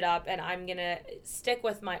switch it up, and I'm going to stick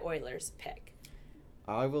with my Oilers pick.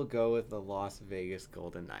 I will go with the Las Vegas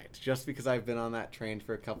Golden Knights, just because I've been on that train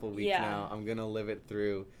for a couple weeks now. I'm going to live it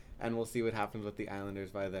through, and we'll see what happens with the Islanders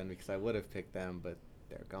by then, because I would have picked them, but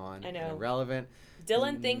they're gone. I know. They're irrelevant.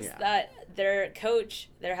 Dylan thinks that their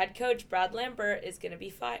head coach, Brad Lambert, is going to be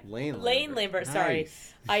fired. Lane Lambert, nice. Sorry.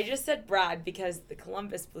 I just said Brad because the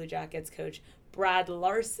Columbus Blue Jackets coach, Brad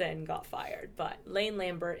Larson, got fired. But Lane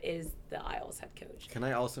Lambert is the Isles head coach. Can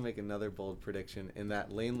I also make another bold prediction in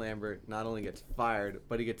that Lane Lambert not only gets fired,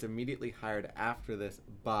 but he gets immediately hired after this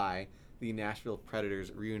by the Nashville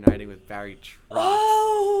Predators reuniting with Barry Trotz.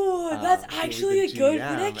 Oh, that's actually a good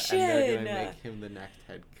prediction. And they're going to make him the next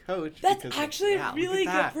head coach. That's actually a really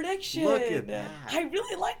good prediction. Look at that. I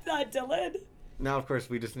really like that, Dylan. Now, of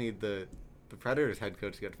course, we just need the Predators head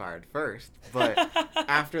coach to get fired first. But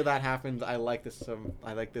after that happens, I like this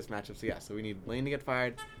matchup. So, so we need Lane to get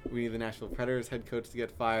fired. We need the Nashville Predators head coach to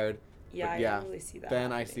get fired. Yeah, I don't really see that.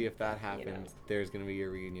 Then I see if that happens, there's going to be a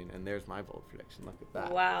reunion. And there's my bold prediction. Look at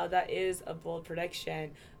that. Wow, that is a bold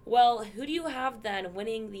prediction. Well, who do you have then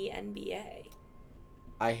winning the NBA?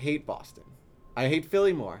 I hate Boston. I hate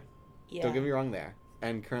Philly more. Yeah. Don't get me wrong there.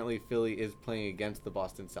 And currently Philly is playing against the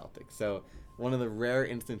Boston Celtics. So one of the rare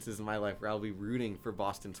instances in my life where I'll be rooting for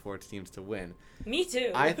Boston sports teams to win. Me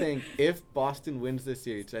too. I think if Boston wins this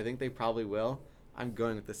series, I think they probably will, I'm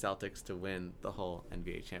going with the Celtics to win the whole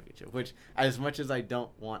NBA championship. Which, as much as I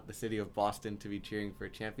don't want the city of Boston to be cheering for a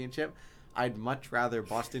championship, I'd much rather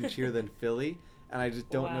Boston cheer than Philly. And I just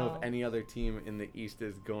don't know if any other team in the East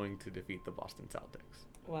is going to defeat the Boston Celtics.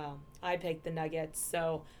 Wow. I picked the Nuggets.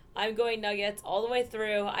 So I'm going Nuggets all the way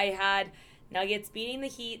through. I had Nuggets beating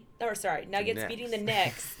Nuggets beating the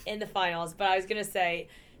Knicks in the finals. But I was going to say,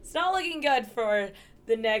 it's not looking good for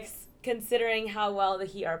the Knicks considering how well the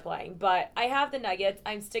Heat are playing. But I have the Nuggets.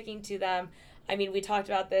 I'm sticking to them. I mean, we talked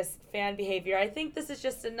about this fan behavior. I think this is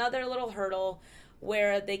just another little hurdle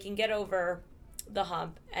where they can get over the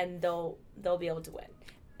hump and they'll be able to win.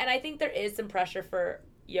 And I think there is some pressure for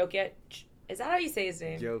Jokic. Is that how you say his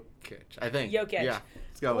name? Jokic, I think. Jokic. Yeah,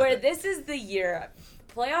 let's go with it. This is the year.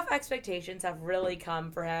 Playoff expectations have really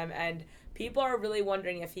come for him, and people are really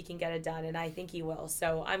wondering if he can get it done, and I think he will.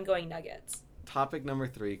 So I'm going Nuggets. Topic number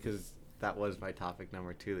 3, because that was my topic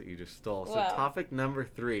number 2 that you just stole. So Wow. topic number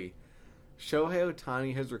 3, Shohei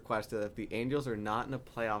Ohtani has requested that if the Angels are not in a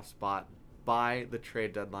playoff spot by the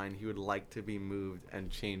trade deadline, he would like to be moved and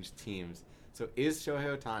change teams. So is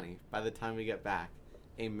Shohei Ohtani, by the time we get back,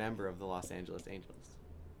 a member of the Los Angeles Angels?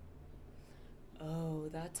 Oh,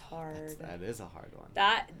 that's hard. That is a hard one.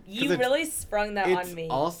 You really sprung that on me.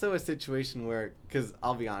 It's also a situation where, because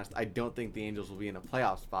I'll be honest, I don't think the Angels will be in a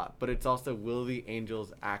playoff spot, but it's also, will the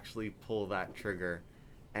Angels actually pull that trigger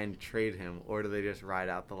and trade him, or do they just ride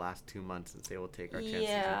out the last 2 months and say we'll take our chances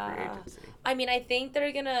in free agency? I mean, I think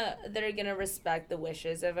they're gonna respect the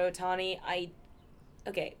wishes of Ohtani.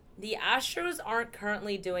 The Astros aren't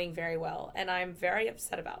currently doing very well, and I'm very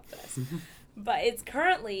upset about this. But it's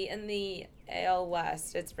currently in the AL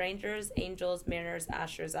West. It's Rangers, Angels, Mariners,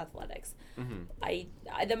 Astros, Athletics.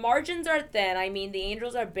 Mm-hmm. The margins are thin. I mean, the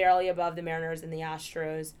Angels are barely above the Mariners and the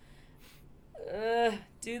Astros.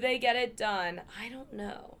 Do they get it done? I don't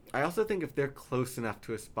know. I also think if they're close enough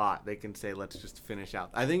to a spot, they can say, let's just finish out.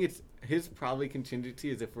 I think it's his probably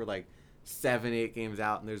contingency is if we're like 7-8 games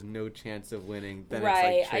out and there's no chance of winning, then right.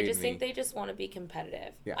 it's like, I just trade think they just want to be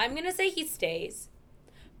competitive. Yeah. I'm going to say he stays.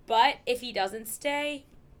 But if he doesn't stay,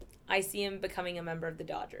 I see him becoming a member of the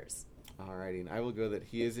Dodgers. Alrighty, and I will go that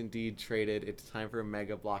he is indeed traded. It's time for a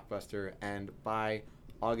mega blockbuster, and by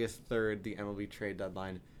August 3rd, the MLB trade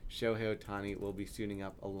deadline, Shohei Ohtani will be suiting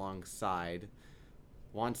up alongside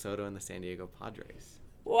Juan Soto and the San Diego Padres.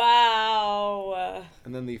 Wow.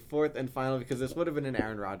 And then the fourth and final, because this would have been an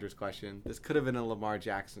Aaron Rodgers question. This could have been a Lamar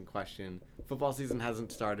Jackson question. Football season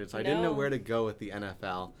hasn't started, so I didn't know where to go with the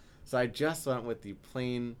NFL. So I just went with the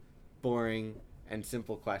plain, boring, and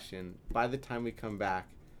simple question. By the time we come back,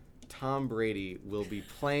 Tom Brady will be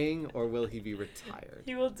playing or will he be retired?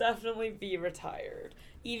 He will definitely be retired.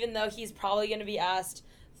 Even though he's probably going to be asked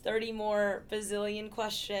 30 more bazillion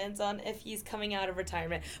questions on if he's coming out of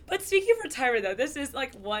retirement. But speaking of retirement, though, this is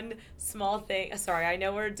like one small thing. Sorry, I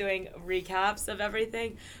know we're doing recaps of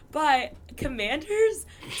everything, but Commanders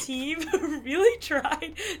team really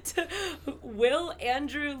tried to will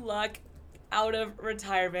Andrew Luck out of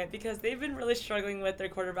retirement because they've been really struggling with their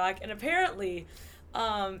quarterback. And apparently,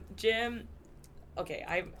 Jim... Okay,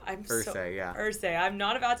 I'm Irsay, yeah. Irsay. I'm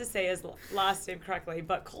not about to say his last name correctly,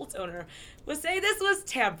 but Colts owner would say this was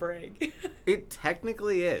tampering. It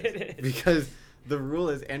technically is. It is. Because the rule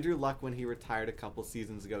is Andrew Luck, when he retired a couple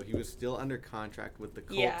seasons ago, he was still under contract with the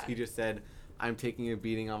Colts. Yeah. He just said, I'm taking a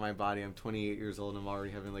beating on my body. I'm 28 years old and I'm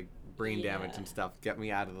already having like brain damage and stuff. Get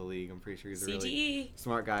me out of the league. I'm pretty sure he's a really CTE.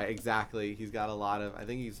 smart guy. Exactly. He's got a lot of, I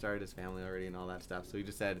think he started his family already and all that stuff. So he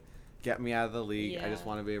just said, get me out of the league. I just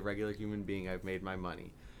want to be a regular human being. I've made my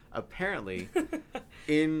money. Apparently,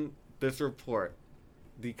 in this report,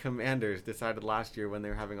 the Commanders decided last year when they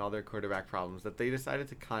were having all their quarterback problems that they decided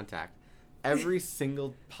to contact every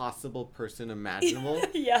single possible person imaginable.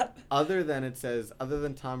 Yep. Other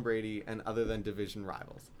than Tom Brady and other than division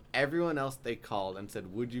rivals. Everyone else they called and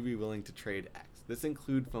said, would you be willing to trade X? This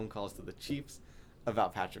included phone calls to the Chiefs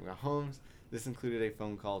about Patrick Mahomes. This included a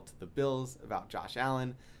phone call to the Bills about Josh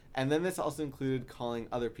Allen. And then this also included calling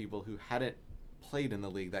other people who hadn't played in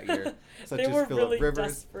the league that year, such as Phillip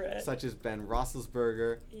Rivers, such as Ben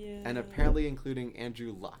Roethlisberger, and apparently including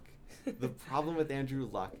Andrew Luck. The problem with Andrew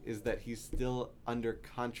Luck is that he's still under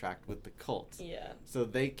contract with the Colts. Yeah. So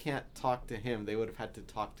they can't talk to him. They would have had to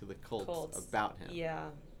talk to the Colts. About him. Yeah.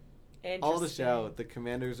 All the show, the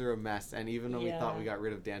Commanders are a mess, and even when we thought we got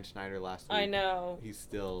rid of Dan Schneider last week, I know he's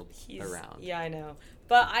still around. Yeah, I know.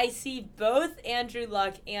 But I see both Andrew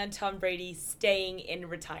Luck and Tom Brady staying in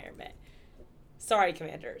retirement. Sorry,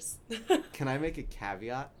 Commanders. Can I make a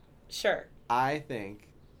caveat? Sure. I think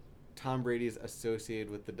Tom Brady is associated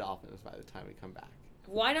with the Dolphins by the time we come back.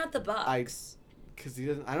 Why not the Bucs? Because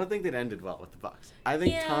I don't think they'd ended well with the Bucs. I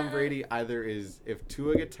think Tom Brady either is, if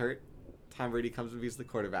Tua gets hurt, Tom Brady comes and he's the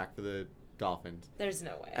quarterback for the Dolphins. There's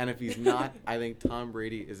no way. And if he's not, I think Tom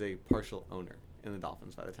Brady is a partial owner in the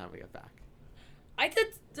Dolphins by the time we get back.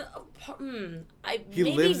 He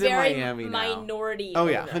lives in Miami now. Minority. Oh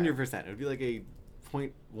yeah, owner. 100%. It would be like a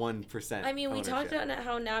 0.1%. I mean, we ownership. talked about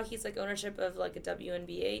how now he's like ownership of like a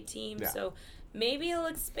WNBA team, so maybe he'll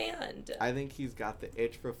expand. I think he's got the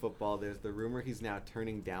itch for football. There's the rumor he's now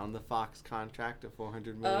turning down the Fox contract of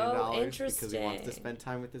 $400 million because he wants to spend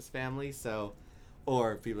time with his family. So,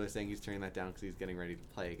 or people are saying he's turning that down because he's getting ready to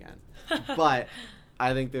play again. But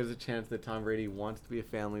I think there's a chance that Tom Brady wants to be a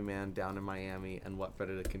family man down in Miami, and what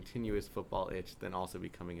better to continue his football itch than also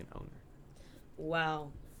becoming an owner.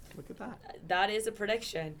 Wow. Look at that. That is a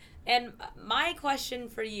prediction. And my question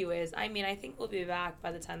for you is, I mean, I think we'll be back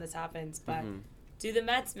by the time this happens, but do the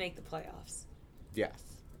Mets make the playoffs? Yes.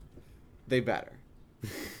 They better.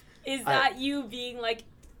 Is that you being like,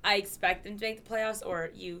 I expect them to make the playoffs, or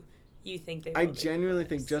you think they will? I genuinely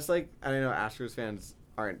think, just like, I know Astros fans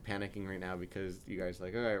aren't panicking right now because you guys are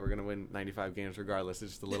like, all right, we're going to win 95 games regardless.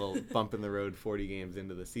 It's just a little bump in the road 40 games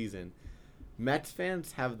into the season. Mets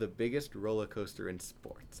fans have the biggest roller coaster in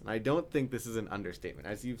sports. And I don't think this is an understatement.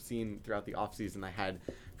 As you've seen throughout the offseason, I had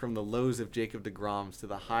from the lows of Jacob deGrom to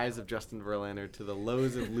the highs of Justin Verlander to the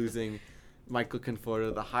lows of losing Michael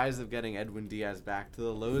Conforto, the highs of getting Edwin Diaz back to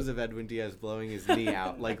the lows of Edwin Diaz blowing his knee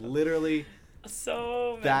out. Like, literally,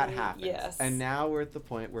 so many, that happens. Yes. And now we're at the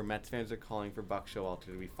point where Mets fans are calling for Buck Showalter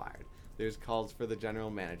to be fired. There's calls for the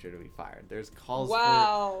general manager to be fired. There's calls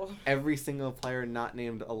for every single player not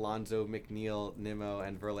named Alonso, McNeil, Nimmo,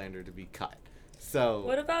 and Verlander to be cut. So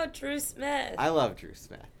what about Drew Smith? I love Drew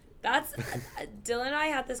Smith. That's Dylan and I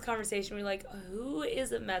had this conversation. We're like, who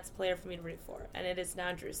is a Mets player for me to root for? And it is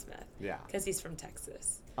now Drew Smith. Yeah. Because he's from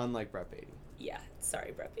Texas. Unlike Brett Beatty. Yeah,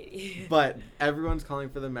 sorry, Brett Beatty. But everyone's calling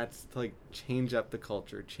for the Mets to like change up the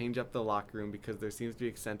culture, change up the locker room, because there seems to be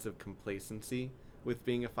a sense of complacency with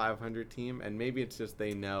being a 500 team, and maybe it's just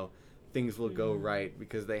they know things will go right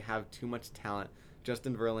because they have too much talent.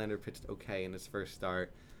 Justin Verlander pitched okay in his first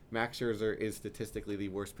start. Max Scherzer is statistically the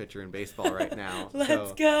worst pitcher in baseball right now.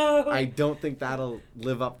 Let's go. I don't think that'll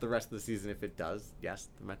live up the rest of the season. If it does, yes,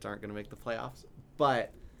 the Mets aren't going to make the playoffs,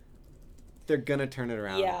 but they're gonna turn it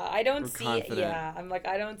around. Yeah, I don't We're see. confident. Yeah, I'm like,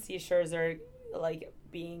 I don't see Scherzer like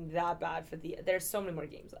being that bad for the. There's so many more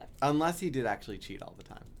games left. Unless he did actually cheat all the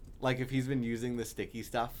time. Like if he's been using the sticky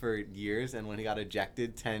stuff for years, and when he got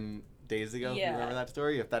ejected 10 days ago, Yeah. you remember that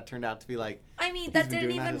story? If that turned out to be like, I mean, he's that been didn't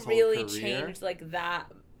doing that even his whole really career. change like that.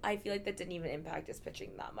 I feel like that didn't even impact his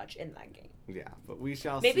pitching that much in that game. yeah, but we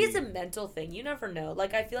shall Maybe see. it's a mental thing. You never know.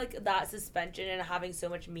 Like, I feel like that suspension and having so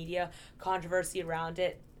much media controversy around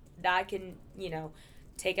it, that can,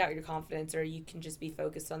 take out your confidence, or you can just be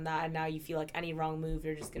focused on that, and now you feel like any wrong move,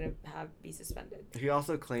 you're just going to be suspended. He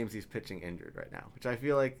also claims he's pitching injured right now, which I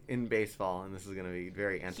feel like in baseball, and this is going to be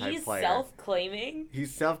very anti-player. He's self-claiming?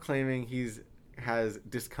 He's self-claiming has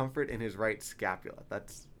discomfort in his right scapula.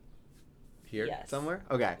 That's here Yes. somewhere?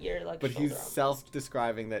 Okay. You're like But he's shoulder almost.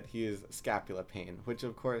 self-describing that he is scapula pain, which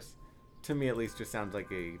of course, to me at least, just sounds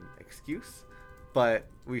like an excuse. But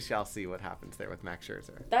we shall see what happens there with Max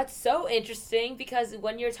Scherzer. That's so interesting, because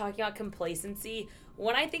when you're talking about complacency,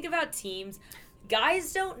 when I think about teams,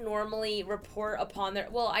 guys don't normally report upon their.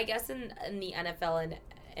 Well, I guess in the NFL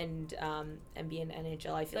and NBA and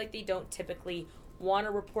NHL, I feel like they don't typically want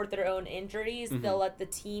to report their own injuries. Mm-hmm. They'll let the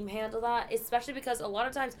team handle that, especially because a lot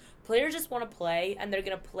of times players just want to play, and they're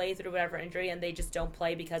going to play through whatever injury, and they just don't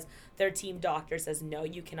play because their team doctor says, no,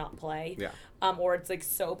 you cannot play. Yeah. Or it's like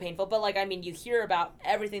so painful. But like, I mean, you hear about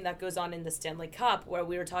everything that goes on in the Stanley Cup, where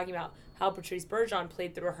we were talking about how Patrice Bergeron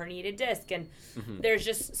played through a herniated disc, and there's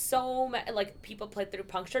just so many, like, people played through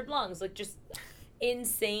punctured lungs, like, just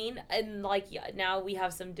insane. And like, yeah, now we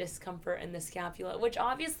have some discomfort in the scapula, which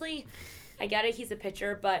obviously, I get it, he's a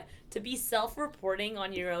pitcher, but to be self-reporting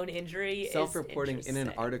on your own injury Self-reporting is in an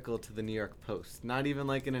interesting. article to the New York Post. Not even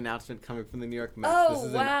like an announcement coming from the New York Mets. Oh, this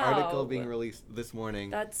is wow. an article being released this morning.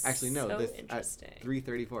 That's Actually, no, so this interesting. at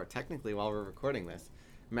 3:34. Technically, while we're recording this,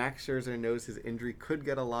 Max Scherzer knows his injury could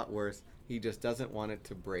get a lot worse. He just doesn't want it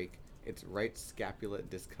to break. It's right scapula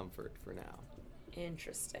discomfort for now.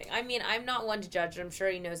 Interesting. I mean, I'm not one to judge. I'm sure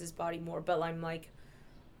he knows his body more, but I'm like,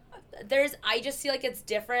 I just feel like it's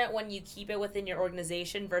different when you keep it within your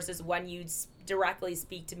organization versus when you directly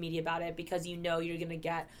speak to media about it, because you know you're going to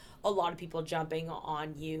get a lot of people jumping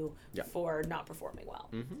on you Yeah. for not performing well.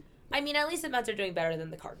 Mm-hmm. I mean, at least the Mets are doing better than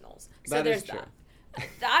the Cardinals. So That there's is true. that.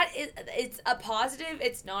 That is, it's a positive.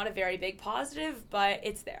 It's not a very big positive, but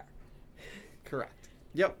it's there. Correct.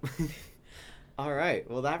 Yep. All right.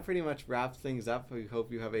 Well, that pretty much wraps things up. We hope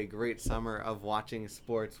you have a great summer of watching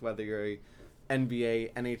sports, whether you're a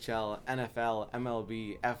NBA, NHL, NFL,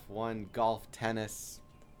 MLB, F1, golf, tennis,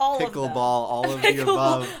 All pickleball, of them. all of the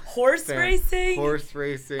Pickleball, above. horse Fair. racing. Horse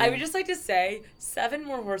racing. I would just like to say 7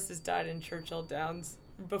 more horses died in Churchill Downs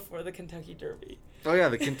before the Kentucky Derby. Oh, yeah.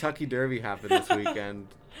 The Kentucky Derby happened this weekend.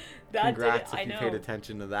 Congrats I if you know. paid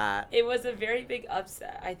attention to that. It was a very big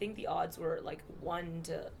upset. I think the odds were like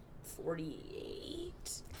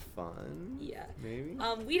 1-48. Fun. Yeah. Maybe?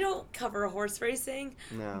 We don't cover horse racing,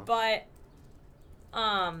 No. but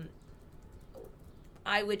I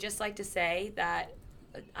would just like to say that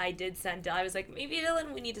I did send Dylan. I was like, maybe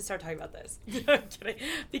Dylan, we need to start talking about this. I'm kidding.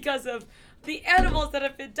 Because of the animals that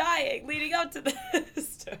have been dying leading up to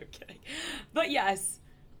this. I'm kidding. But yes,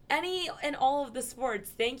 any and all of the sports,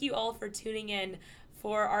 thank you all for tuning in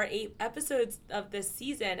for our 8 episodes of this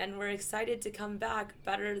season. And we're excited to come back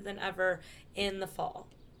better than ever in the fall.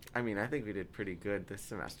 I mean, I think we did pretty good this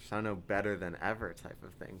semester. So I don't know, better than ever type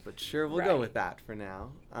of thing. But sure, we'll go Right. with that for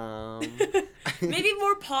now. Maybe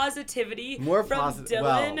more positivity More from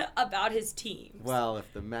Dylan about his teams. Well,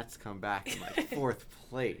 if the Mets come back in like 4th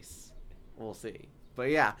place, we'll see. But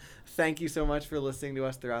yeah, thank you so much for listening to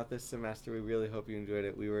us throughout this semester. We really hope you enjoyed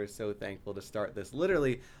it. We were so thankful to start this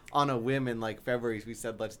literally on a whim in like February. We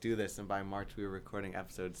said, let's do this. And by March, we were recording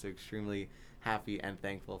episodes. So extremely happy and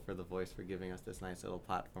thankful for The Voice for giving us this nice little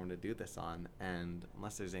platform to do this on. And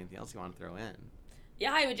unless there's anything else you want to throw in.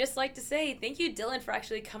 Yeah, I would just like to say thank you, Dylan, for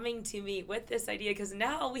actually coming to me with this idea, because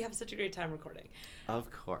now we have such a great time recording.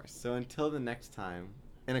 Of course. So until the next time,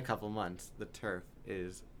 in a couple months, the turf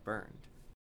is burned.